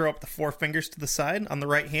see me throw up the 4 fingers to the side on the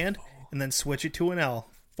right hand and then switch it to an L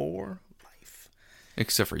for life.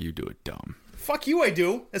 Except for you do it dumb. Fuck you, I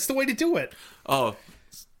do. That's the way to do it. Oh,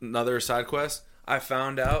 another side quest. I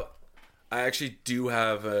found out I actually do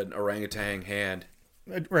have an orangutan hand.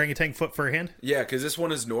 Orangutan foot for a hand. Yeah, because this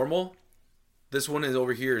one is normal. This one is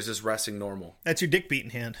over here is just resting normal. That's your dick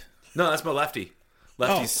beating hand. No, that's my lefty.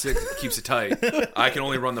 Lefty Oh. keeps it tight. I can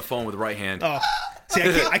only run the phone with the right hand. Oh, see,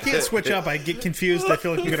 I can't switch up. I get confused. I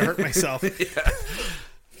feel like I'm gonna hurt myself.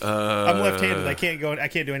 I'm left-handed. I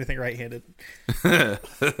can't do anything right-handed.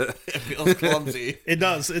 It feels clumsy. It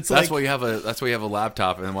does. It's That's like why you have a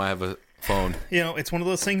laptop and then why I have a phone. it's one of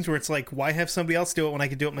those things where it's like, why have somebody else do it when I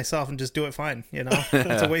could do it myself and just do it fine?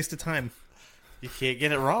 It's a waste of time. You can't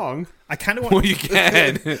get it wrong. I kind of want. Well, you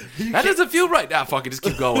can. That doesn't feel right. Nah, fuck it. Just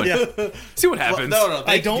keep going. Yeah. See what happens. No,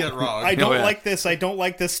 they I can don't. get it wrong. I don't Oh, yeah. like this. I don't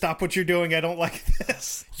like this. Stop what you're doing. I don't like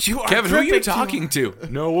this. You are Kevin, who are you dripping too talking to?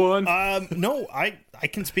 No one. No, I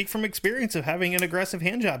can speak from experience of having an aggressive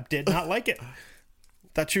hand job. Did not like it.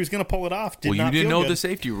 Thought she was gonna pull it off. Did Well, you not didn't feel know good. the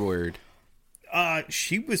safety word.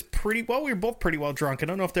 She was pretty well. We were both pretty well drunk. I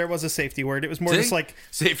don't know if there was a safety word. It was more See? just like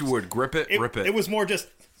Safety word. Grip it, rip it. It was more just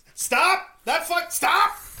stop. That fuck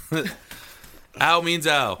stop. Ow means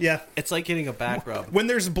ow. Yeah. It's like getting a back rub, When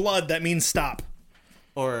there's blood, that means stop.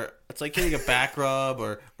 or it's like getting a back rub,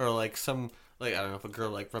 or like some like I don't know if a girl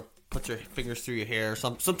like puts her fingers through your hair.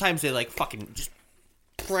 Sometimes they like fucking just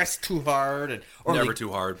press too hard or Never they-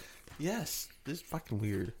 too hard. Yes, this is fucking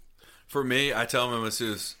weird. For me, I tell my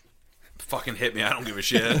masseuse, fucking hit me. I don't give a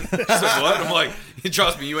shit. She's like, what? I'm like,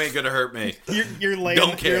 trust me, you ain't gonna hurt me. You're laying.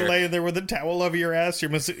 Don't care. You're laying there with a towel over your ass.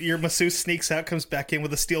 Your masseuse sneaks out, comes back in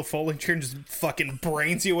with a steel folding chair, and just fucking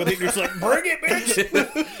brains you with it. You're just like, bring it,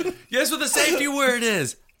 bitch. Guess what the safety word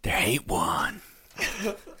is? There ain't one.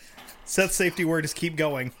 Seth's safety word is keep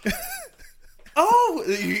going. Oh,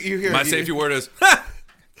 you hear My safety word is, ha!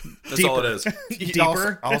 That's all it is.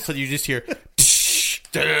 Deeper. All of a sudden, you just hear.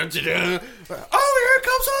 Oh, here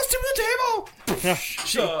comes us to the table.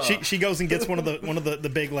 Yeah, she goes and gets one of the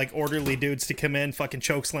big like orderly dudes to come in, fucking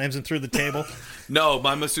choke slams him through the table. No,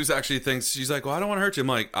 my masseuse actually thinks, she's like, well, I don't want to hurt you. I'm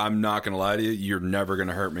like, I'm not going to lie to you. You're never going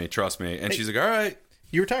to hurt me. Trust me. And she's like, all right.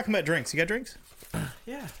 You were talking about drinks. You got drinks?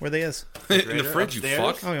 Yeah. Where they is? In the fridge, you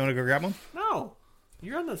upstairs. fuck. Oh, you want to go grab one? No,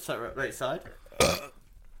 you're on the right side.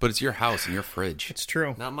 But it's your house and your fridge. It's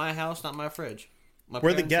true. Not my house, not my fridge. My We're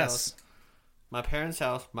the parents' guests, house, my parents'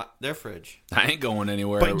 house, their fridge. I ain't going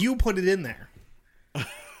anywhere. but you put it in there.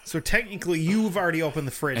 So technically, you've already opened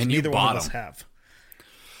the fridge. And you Neither one bought of us 'em. have.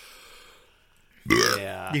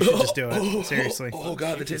 Yeah. You should just do it. Seriously. Oh,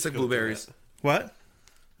 God, they taste like blueberries. What?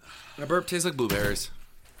 My burp tastes like blueberries.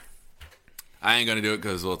 I ain't going to do it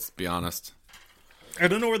because, let's be honest. I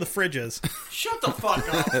don't know where the fridge is. Shut the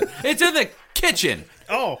fuck up. It's in the kitchen.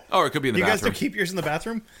 Oh, Or it could be in the you guys bathroom. don't keep yours in the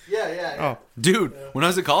bathroom? Yeah. Oh, Dude, when I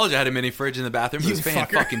was in college, I had a mini fridge in the bathroom. It was You fucker.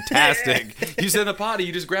 fan-fucking-tastic. You sit in the potty,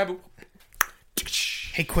 you just grab it.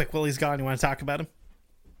 hey, quick! While he's gone, you want to talk about him?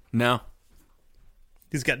 No.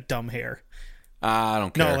 He's got dumb hair. I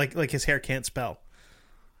don't care. No, like his hair can't spell.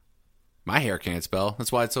 My hair can't spell.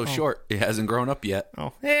 That's why it's so short. It hasn't grown up yet.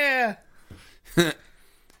 Oh, yeah,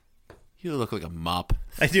 You look like a mop.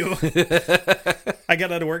 I do. I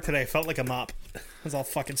got out of work today. I felt like a mop. I was all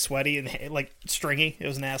fucking sweaty and like stringy. It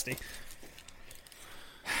was nasty.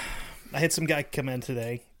 I had some guy come in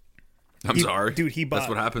today. I'm sorry. Dude, he That's bought-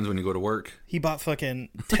 what happens when you go to work. He bought fucking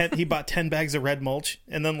 10 bags of red mulch,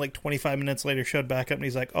 and then like 25 minutes later showed back up and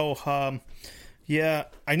he's like, "Oh, yeah,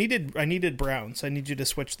 I needed browns. I need you to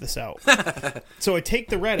switch this out." So I take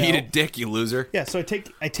the red Eat out. a dick, you loser. Yeah, so I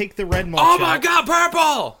take the red mulch. Oh my out, god,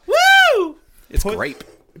 purple! Woo! It's Put- grape.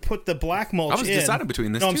 Put the black mulch in. I was deciding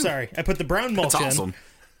between this No, I'm two. sorry. I put the brown mulch That's in. awesome.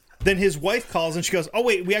 Then his wife calls and she goes, "Oh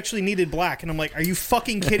wait, we actually needed black." And I'm like, "Are you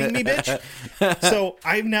fucking kidding me, bitch?" So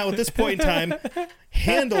I've now at this point in time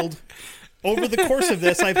handled over the course of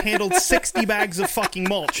this, I've handled 60 bags of fucking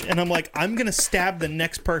mulch, and I'm like, I'm gonna stab the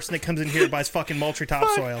next person that comes in here and buys fucking mulch or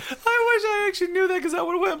topsoil. I wish I actually knew that because I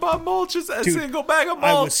would have went and bought mulch, just a Dude, single bag of mulch.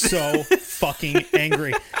 I was so fucking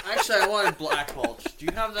angry. Actually, I wanted black mulch. Do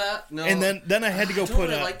you have that? No. And then I had to go I don't put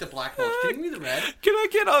really a. like the black mulch. Give me the red. Can I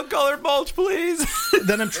get uncolored mulch, please?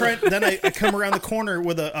 Then I'm trying. Then I come around the corner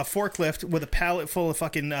with a forklift with a pallet full of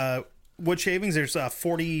fucking wood shavings. There's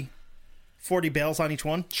 40 40 bales on each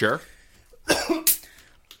one. Sure.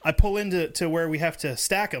 I pull into where we have to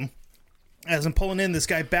stack them. As I'm pulling in, this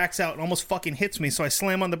guy backs out and almost fucking hits me, so I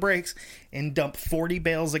slam on the brakes and dump 40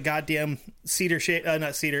 bales of goddamn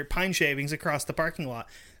pine shavings across the parking lot.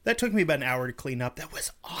 That took me about an hour to clean up. That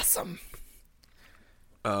was awesome.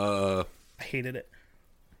 I hated it.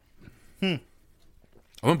 I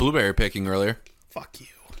went blueberry picking earlier. Fuck you.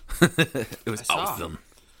 It was awesome.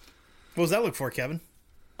 What was that look for, Kevin?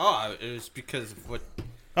 Oh, it was because of what?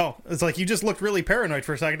 Oh, it's like you just looked really paranoid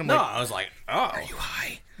for a second. I'm No, like, I was like, oh, are you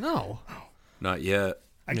high? no. Not yet.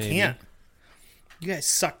 I Maybe. can't. You guys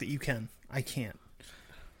suck that you can. I can't.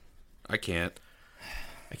 I can't.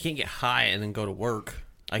 I can't get high and then go to work.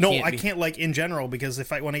 I can't like in general because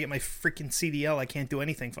if I want to get my freaking CDL, I can't do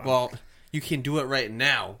anything fun. Well, you can do it right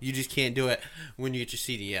now. You just can't do it when you get your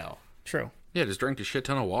CDL. True. Yeah, just drink a shit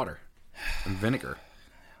ton of water and vinegar.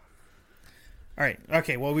 All right.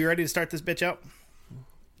 Okay. Well, we ready to start this bitch out?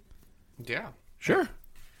 Yeah. Sure.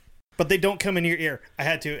 But they don't come in your ear. I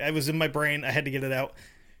had to. It was in my brain. I had to get it out.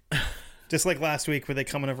 Just like last week where they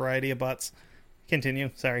come in a variety of butts. Continue.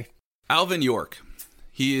 Sorry. Alvin York.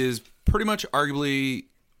 He is pretty much arguably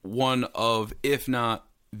one of, if not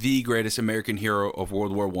the greatest American hero of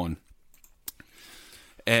World War I.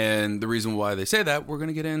 And the reason why they say that, we're going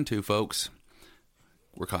to get into, folks.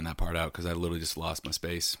 We're cutting that part out because I literally just lost my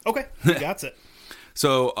space. Okay. You got it.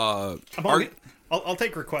 So, I'll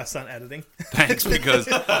take requests on editing. thanks, because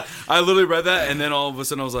I literally read that, and then all of a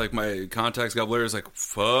sudden I was like, my contacts got blurred. It's like,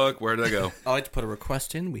 fuck, where did I go? I like to put a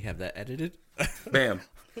request in. We have that edited. Bam.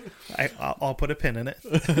 I'll put a pin in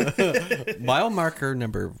it. Mile marker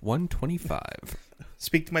number 125.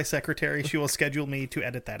 Speak to my secretary. She will schedule me to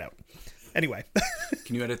edit that out. Anyway.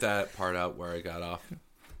 Can you edit that part out where I got off?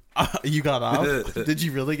 You got off? Did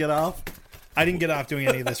you really get off? I didn't get off doing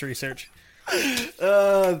any of this research.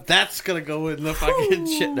 That's gonna go in the fucking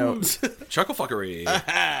shit notes. Chucklefuckery.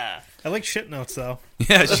 I like shit notes though.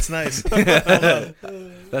 Yeah, That's nice.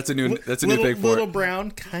 that's a new little, thing for little it.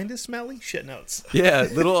 brown, kind of smelly shit notes. Yeah,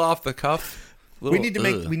 little off the cuff. We need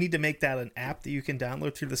to make that an app that you can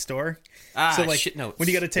download through the store. So like shit notes. When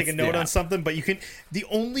you got to take It's a the note on app. something, but you can. The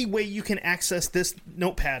only way you can access this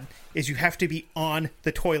notepad is you have to be on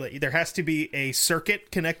the toilet. There has to be a circuit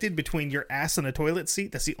connected between your ass and a toilet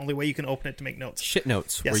seat. That's the only way you can open it to make notes. Shit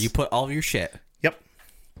notes, Yes. where you put all of your shit. Yep.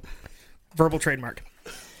 Verbal trademark.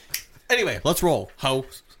 Anyway, let's roll. Ho.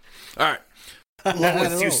 All right.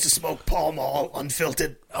 Lois used to smoke Pall Mall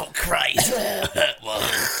unfiltered. Oh, Christ. 1,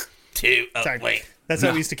 2, Sorry. wait. That's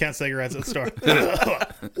how we used to count cigarettes at the store.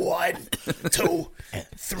 1, 2,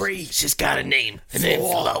 3. She's got a name. Her name's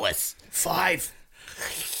Lois. 5,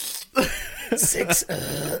 6,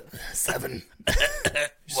 7.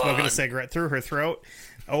 smoking a cigarette through her throat.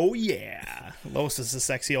 Oh yeah, Lois is a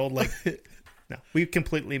sexy old like. No, we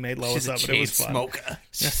completely made Lois She's a up, but it chain was fun. smoker.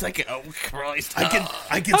 She's like, oh, Christ. I can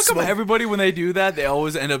How come smoke. everybody, when they do that, they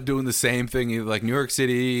always end up doing the same thing? Either like New York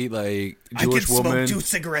City, like I can Jewish woman. smoke 2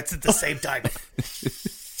 cigarettes at the same time.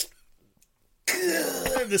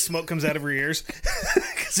 The smoke comes out of her ears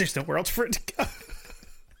because there's nowhere else for it to go.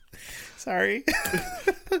 Sorry.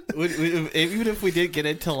 Even if we did get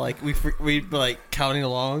into like we'd be like counting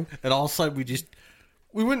along, and all of a sudden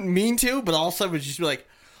we wouldn't mean to, but all of a sudden we'd just be like,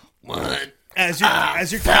 1. As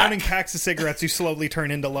you're counting packs of cigarettes, you slowly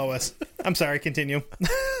turn into Lois. I'm sorry. Continue.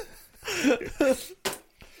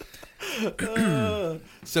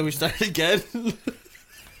 so we started again.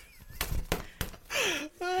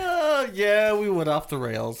 Yeah, we went off the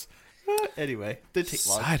rails. Anyway, did take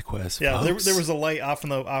long. Side quest. Yeah, there folks. was a light off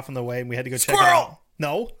on the way, and we had to go check it Squirrel! out.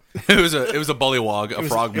 No. it was a bullywog, a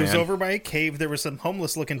frog It was man. over by a cave. There was some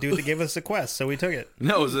homeless looking dude that gave us a quest, so we took it.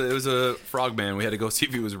 No, it was a frog man. We had to go see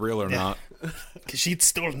if he was real or not. Because she'd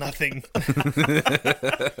stole nothing.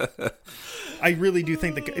 I really do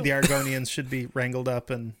think the Argonians should be wrangled up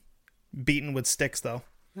and beaten with sticks, though.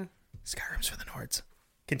 Skyrim's for the Nords.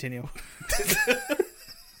 Continue.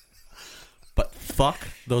 But fuck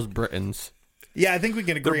those Britons, Yeah, I think we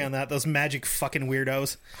can agree on that. Those magic fucking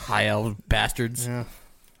weirdos. high elf bastards. Yeah.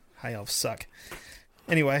 High elves suck.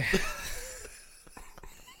 Anyway.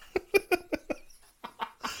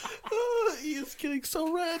 He is getting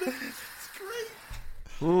so red.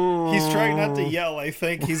 He's trying not to yell, I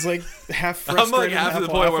think. He's like half I'm frustrated. like half to half the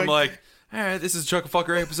point where I'm laughing. like, all right, this is a Chuck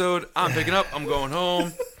Fucker episode. I'm picking up. I'm going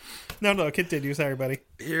home. No, continue. Sorry, buddy.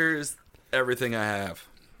 Here's everything I have.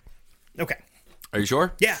 Okay. Are you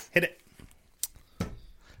sure? Yeah, hit it.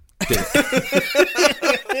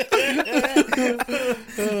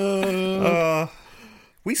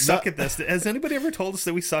 We suck suck at this. Has anybody ever told us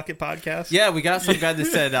that we suck at podcasts? Yeah, we got some guy that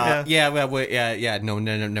said, Yeah. no,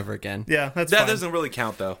 never again. Yeah, that's That fine. doesn't really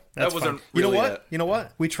count, though. That's that wasn't. fine. You know really what? it. You know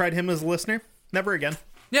what? We tried him as a listener. Never again.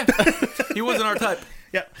 Yeah, he wasn't our type.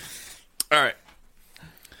 Yeah. All right.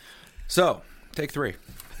 So, take 3.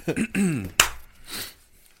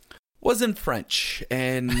 Was in French,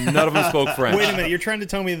 and none of them spoke French. Wait a minute. You're trying to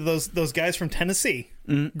tell me that those guys from Tennessee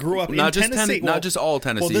grew up Not in just Tennessee? not just all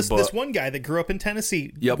Tennessee, Well, this but one guy that grew up in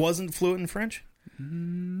Tennessee Yep. wasn't fluent in French.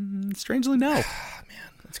 strangely no.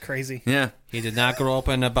 That's crazy. Yeah. He did not grow up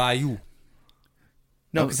in a bayou,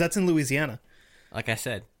 No, because that's in Louisiana. like I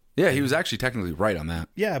said. Yeah, he was actually technically right on that.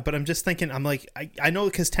 Yeah, but I'm just thinking. I'm like, I know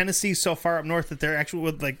because Tennessee's so far up north that they're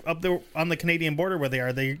actually like up there on the Canadian border where they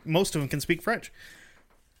are. Most of them can speak French.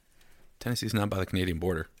 Tennessee's not by the Canadian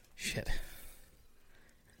border. Shit,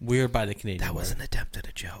 We're by the Canadian. that was an attempt at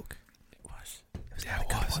a joke. It was. It was not a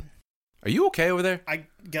good one. Are you okay over there? I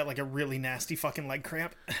got like a really nasty fucking leg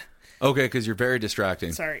cramp. Okay, because you're very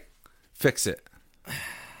distracting. Sorry. Fix it.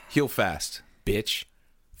 Heal fast, bitch.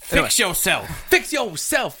 Fix yourself. Fix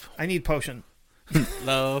yourself. I need potion.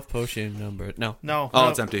 Love potion number. No. No. Oh, no,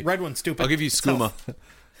 it's empty. Red one, stupid. I'll give you skooma.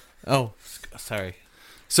 Oh, sorry.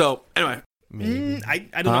 So, anyway. I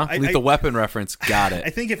don't know. Lethal Weapon reference. Got it. I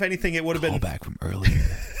think if anything, it would have been. back from earlier.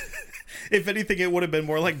 If anything, it would have been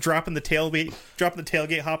more like dropping the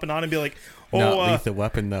tailgate, hopping on, and be like, "Oh, Not Lethal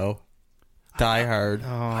Weapon though. Die Hard.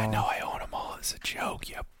 I know I own them all. It's a joke,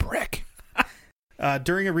 you brick.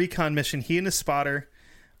 during a recon mission, he and his spotter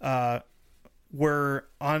were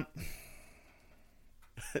on.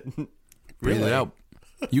 Read it out.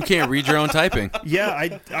 You can't read your own typing. Yeah,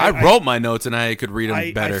 I wrote my notes and I could read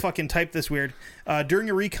them better. I fucking typed this weird. During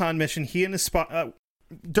a recon mission,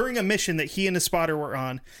 during a mission that he and his spotter were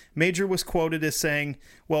on, Major was quoted as saying,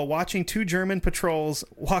 "While watching 2 German patrols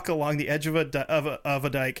walk along the edge of a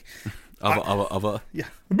dike." Yeah.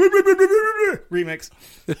 Remix.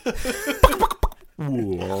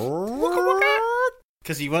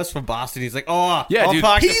 Because he was from Boston. He's like, oh, Yeah, I'll dude.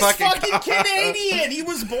 park the He's fucking Canadian. He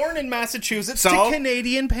was born in Massachusetts So? to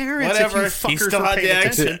Canadian parents. Whatever. If you He fuckers still were had paying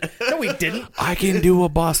the attention. No, he didn't. I can do a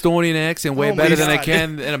Bostonian accent way Oh my better than I God.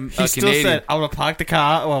 can in He a still Canadian. said, I'm going to park the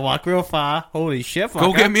car or walk real far. Holy shit, Go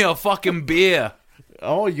fucker. get me a fucking beer.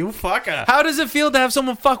 Oh, you fucker. How does it feel to have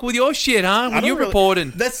someone fuck with your shit, huh? I When don't you're really-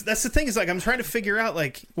 reporting. That's the thing is like I'm trying to figure out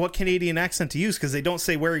like what Canadian accent to use because they don't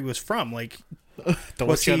say where he was from. Like,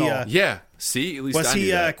 was he Yeah. See, at least was I he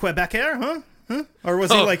knew that. Quebecer? Huh? Or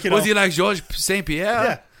was he Oh, like was he like Georges St. Pierre?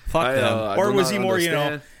 yeah? Fuck them. Or was he more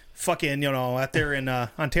fucking out there in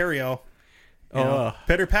Ontario? Oh.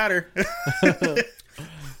 Pitter patter.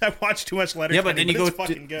 I watched too much Letterkenny. Yeah, but then you go. it's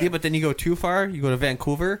fucking good. Yeah, but then you go too far. You go to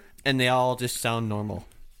Vancouver, and they all just sound normal.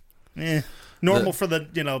 Normal for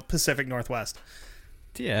the Pacific Northwest.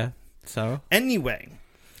 Yeah. So Anyway,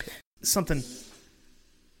 something.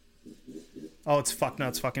 Oh, it's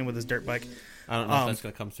fucking with his dirt bike. I don't know if that's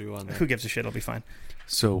gonna come through on there. Who gives a shit? It'll be fine.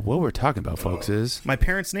 So what we're talking about, folks, is My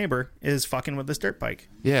parents' neighbor is fucking with this dirt bike.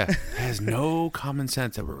 has no common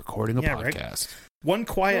sense that we're recording a Yeah, right. podcast. One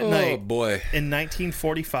quiet night boy. in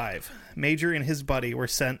 1945, Major and his buddy were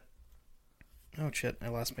sent. Oh shit! I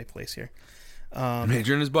lost my place here.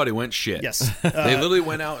 Major and his buddy went shit. Yes, They literally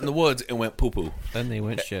went out in the woods and went poo poo. Then they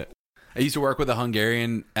went shit. I used to work with a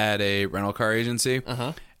Hungarian at a rental car agency.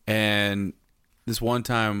 And this one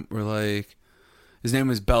time we're like, his name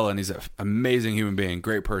is Bella, and he's an amazing human being,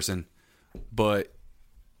 great person, but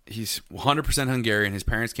he's 100% Hungarian. His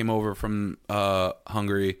parents came over from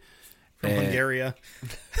Hungary. from Hungary. And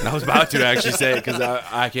I was about to actually say it because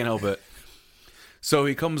I can't help it. So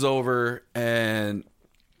he comes over and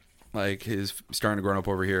like he's starting to grow up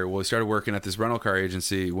over here. Well, he started working at this rental car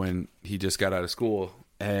agency when he just got out of school,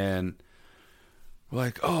 and we're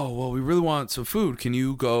like, oh, well, we really want some food. Can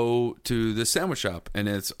you go to this sandwich shop? And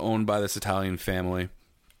it's owned by this Italian family,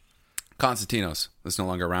 Constantino's. That's no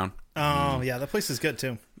longer around. Oh yeah, that place is good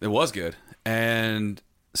too. It was good. And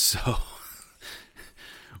so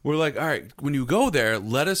we're like, all right, when you go there,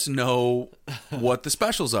 let us know what the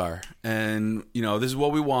specials are. And, this is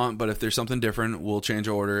what we want, but if there's something different, we'll change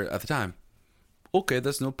our order at the time. Okay,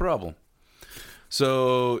 that's no problem.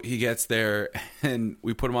 So he gets there, and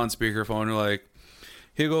we put him on speakerphone. We're like,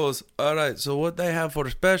 he goes, all right, so what they have for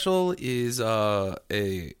special is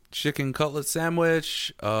a chicken cutlet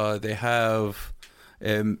sandwich. They have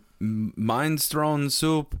a minestrone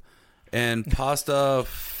soup and pasta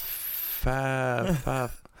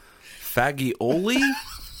fagioli.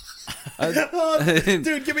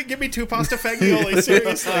 Dude, give me 2 pasta fagioli,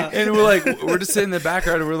 seriously. And we're just sitting in the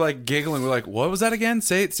background and we're like giggling. We're like, what was that again?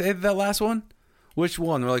 Say that last one. Which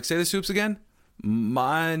one? We're like, say the soups again.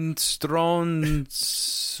 minestrone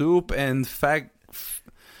soup and fagioli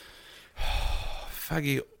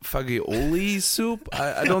soup.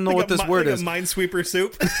 I don't know what this word is. Minesweeper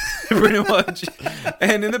soup. Pretty much.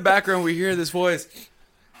 And in the background, we hear this voice.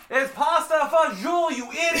 It's pasta fagioli, you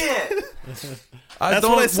idiot! That's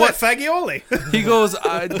what I said. Fagioli. He goes,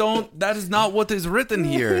 I don't. That is not what is written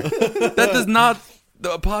here. That does not.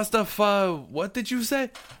 The pasta what did you say?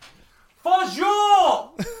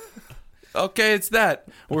 Fagioli! Okay, it's that.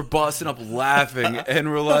 We're busting up laughing,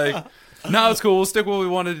 and we're like, no, it's cool. We'll stick with what we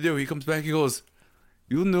wanted to do. He comes back, he goes,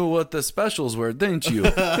 you knew what the specials were, didn't you?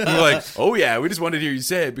 And we're like, oh yeah, we just wanted to hear you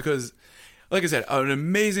say it because, like I said, an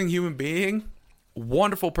amazing human being,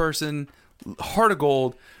 wonderful person, heart of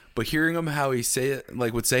gold. But hearing him how he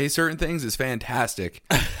would say certain things is fantastic.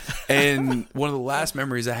 And one of the last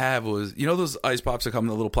memories I have was, you know those ice pops that come in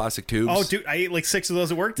the little plastic tubes? Oh, dude, I ate like 6 of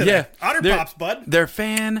those at work today. Yeah, Otter Pops, bud. They're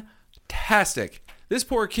fantastic. This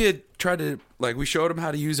poor kid tried to, we showed him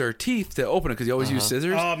how to use our teeth to open it because he always used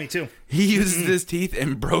scissors. Oh, me too. He uses his teeth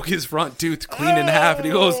and broke his front tooth clean in half, and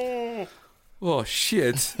he goes, oh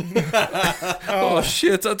shit. Oh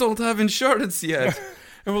shit, I don't have insurance yet.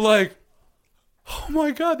 And we're like, oh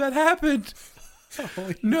my god, that happened.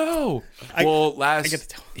 No.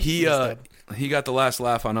 He got the last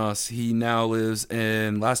laugh on us. He now lives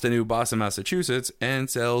in New Boston, Massachusetts, and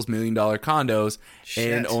sells $1 million condos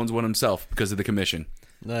and owns one himself because of the commission.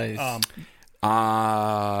 Nice.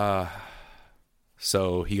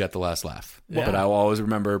 So he got the last laugh. Yeah. But I will always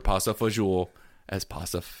remember pasta fagioli as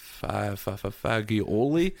pasta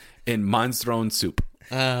fagioli and minestrone soup.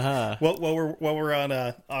 Uh-huh. Well, while we're on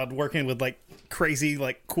working with crazy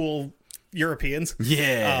cool Europeans.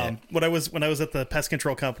 Yeah. When I was at the pest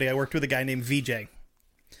control company, I worked with a guy named VJ,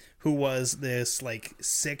 who was this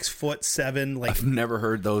 6'7". I've never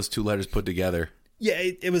heard those two letters put together. Yeah,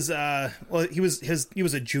 it was. He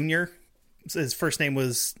was a junior. His first name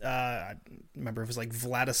was I remember it was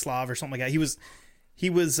Vladislav or something like that. He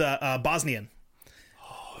was Bosnian.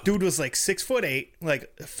 Dude was 6'8",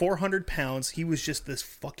 400 pounds. He was just this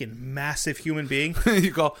fucking massive human being.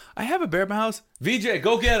 You call, I have a bear in my house. VJ,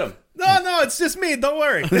 go get him. No, it's just me. Don't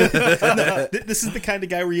worry. No, this is the kind of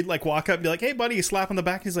guy where you'd walk up and be like, hey, buddy, you slap on the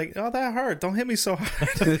back. He's like, oh, that hurt. Don't hit me so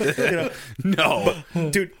hard. No.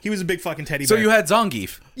 But, dude, he was a big fucking teddy So bear. you had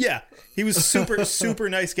Zangief. Yeah. He was super, super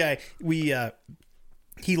nice guy. He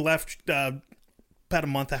left about a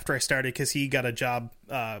month after I started because he got a job.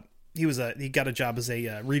 He got a job as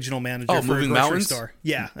a regional manager for a moving grocery mountains? store.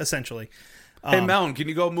 Yeah, essentially. Hey, Mountain, can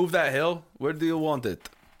you go move that hill? Where do you want it?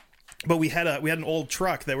 But we had an old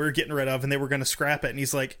truck that we were getting rid of, and they were going to scrap it. And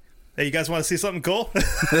he's like, "Hey, you guys want to see something cool?"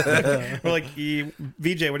 We're like,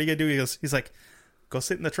 "VJ, what are you gonna do?" He's like, "Go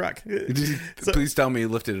sit in the truck." Please tell me you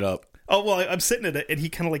lifted it up. Oh well, I'm sitting in it, and he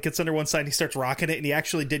kind of gets under one side, and he starts rocking it, and he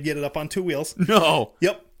actually did get it up on 2 wheels. No.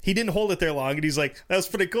 Yep. He didn't hold it there long, and he's like, that was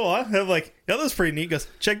pretty cool, huh? I'm like, yeah, that was pretty neat. He goes,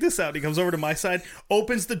 check this out. He comes over to my side,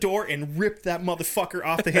 opens the door, and ripped that motherfucker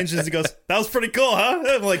off the hinges. He goes, that was pretty cool, huh?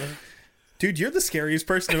 I'm like, dude, you're the scariest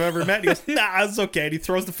person I've ever met. He goes, nah, it's okay. And he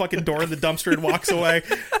throws the fucking door in the dumpster and walks away.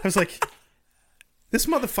 I was like, this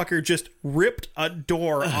motherfucker just ripped a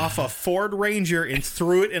door off a Ford Ranger and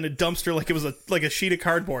threw it in a dumpster like it was a sheet of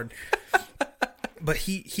cardboard. But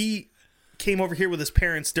he came over here with his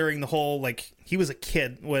parents during the whole, he was a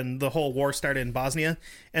kid when the whole war started in Bosnia,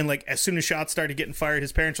 and as soon as shots started getting fired,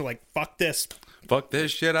 his parents were like, fuck this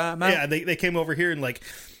Shit, I'm out. yeah, they came over here, and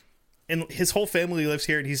his whole family lives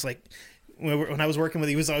here, and he's like, when I was working with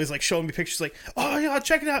him, he was always showing me pictures oh yeah,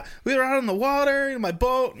 check it out, we were out on the water in my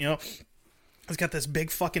boat, he's got this big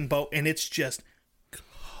fucking boat, and it's just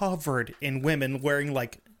covered in women wearing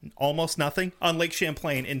almost nothing on Lake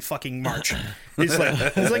Champlain in fucking March. He's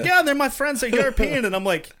like, yeah, they're my friends, they're European. And I'm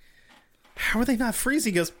like, how are they not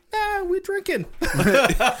freezing? He goes, we're drinking.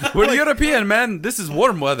 We're European, man. This is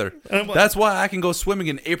warm weather. I'm like- That's why I can go swimming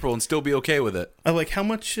in April and still be okay with it. I'm like, how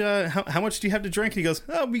much how much do you have to drink? And he goes,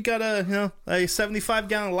 oh, we got a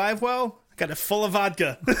 75-gallon live well. Got it full of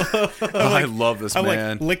vodka. I love this, I'm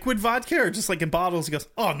man. like, liquid vodka or just in bottles? He goes,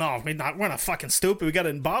 oh no, we're not fucking stupid. We got it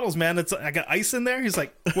in bottles, man. I got ice in there. He's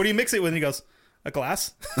like, what do you mix it with? And he goes, a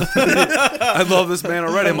glass. I love this man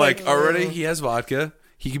already. I'm like, already he has vodka.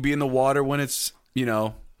 He could be in the water when it's,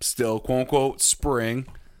 still quote unquote spring.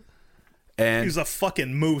 And He was a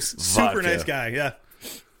fucking moose. Super Vodka. nice guy. Yeah.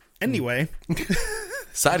 Anyway,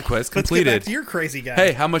 side quest let's get back completed. to your crazy guy.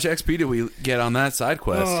 Hey, how much XP did we get on that side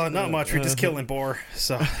quest? Oh, not much. We're just killing boar.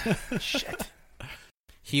 So, shit.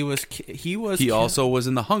 He also was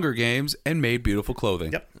in the Hunger Games and made beautiful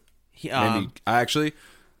clothing. Yep. And I actually,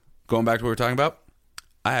 going back to what we were talking about,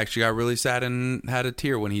 I actually got really sad and had a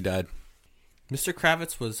tear when he died. Mr.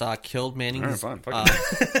 Kravitz was killed manning his, fine, fuck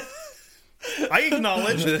I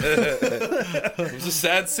acknowledge. It was a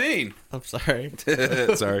sad scene. I'm sorry.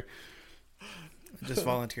 Sorry. Just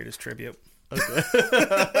volunteered as tribute.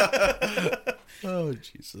 Oh,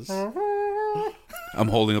 Jesus. I'm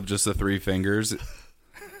holding up just the 3 fingers.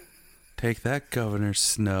 Take that, Governor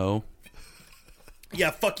Snow.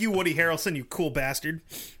 Yeah, fuck you, Woody Harrelson, you cool bastard.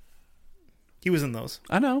 He was in those.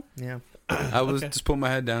 I know. Yeah. I was just putting my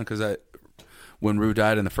head down because when Rue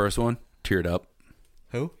died in the first one, teared up.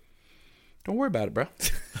 Who? Don't worry about it, bro.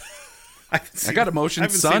 I got emotions, I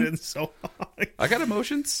haven't son. seen it in so long. I got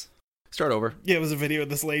emotions. Start over. Yeah, it was a video of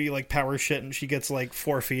this lady like power shit and she gets like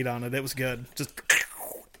 4 feet on it. It was good. Just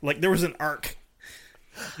like there was an arc.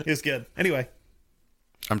 It was good. Anyway.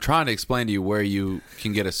 I'm trying to explain to you where you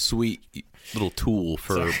can get a sweet little tool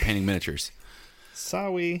for painting miniatures.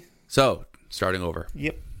 Sorry. So, starting over.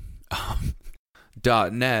 Yep.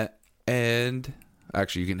 .net and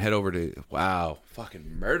actually you can head over to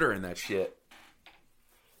fucking murdering that shit.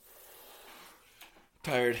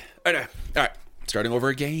 Tired. All right. Starting over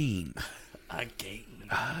again. Again.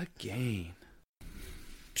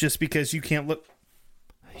 Just because you can't look.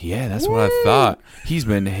 Yeah, that's what I thought. He's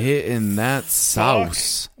been hitting that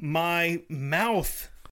sauce. My mouth.